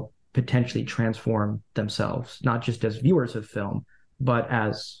will potentially transform themselves, not just as viewers of film, but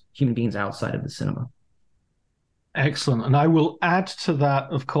as human beings outside of the cinema. Excellent. And I will add to that,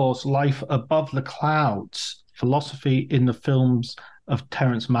 of course, Life Above the Clouds, Philosophy in the Films of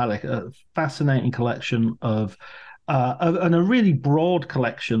Terrence Malick, a fascinating collection of and a really broad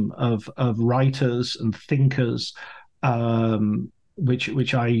collection of writers and thinkers,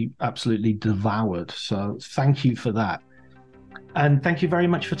 which I absolutely devoured. So thank you for that. And thank you very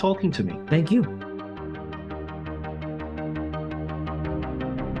much for talking to me. Thank you.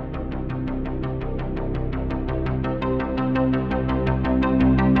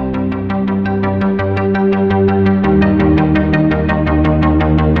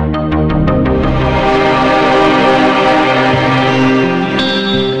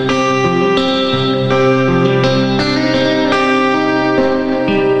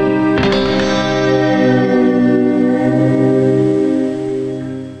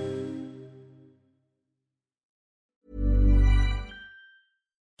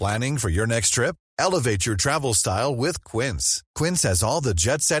 Planning for your next trip? Elevate your travel style with Quince. Quince has all the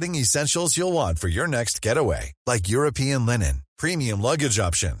jet-setting essentials you'll want for your next getaway, like European linen, premium luggage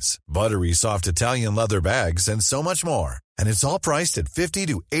options, buttery soft Italian leather bags, and so much more. And it's all priced at 50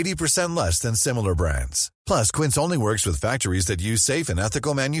 to 80% less than similar brands. Plus, Quince only works with factories that use safe and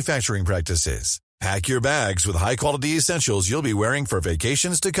ethical manufacturing practices. Pack your bags with high-quality essentials you'll be wearing for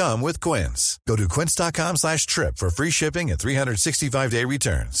vacations to come with Quince. Go to quince.com/trip for free shipping and 365-day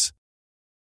returns.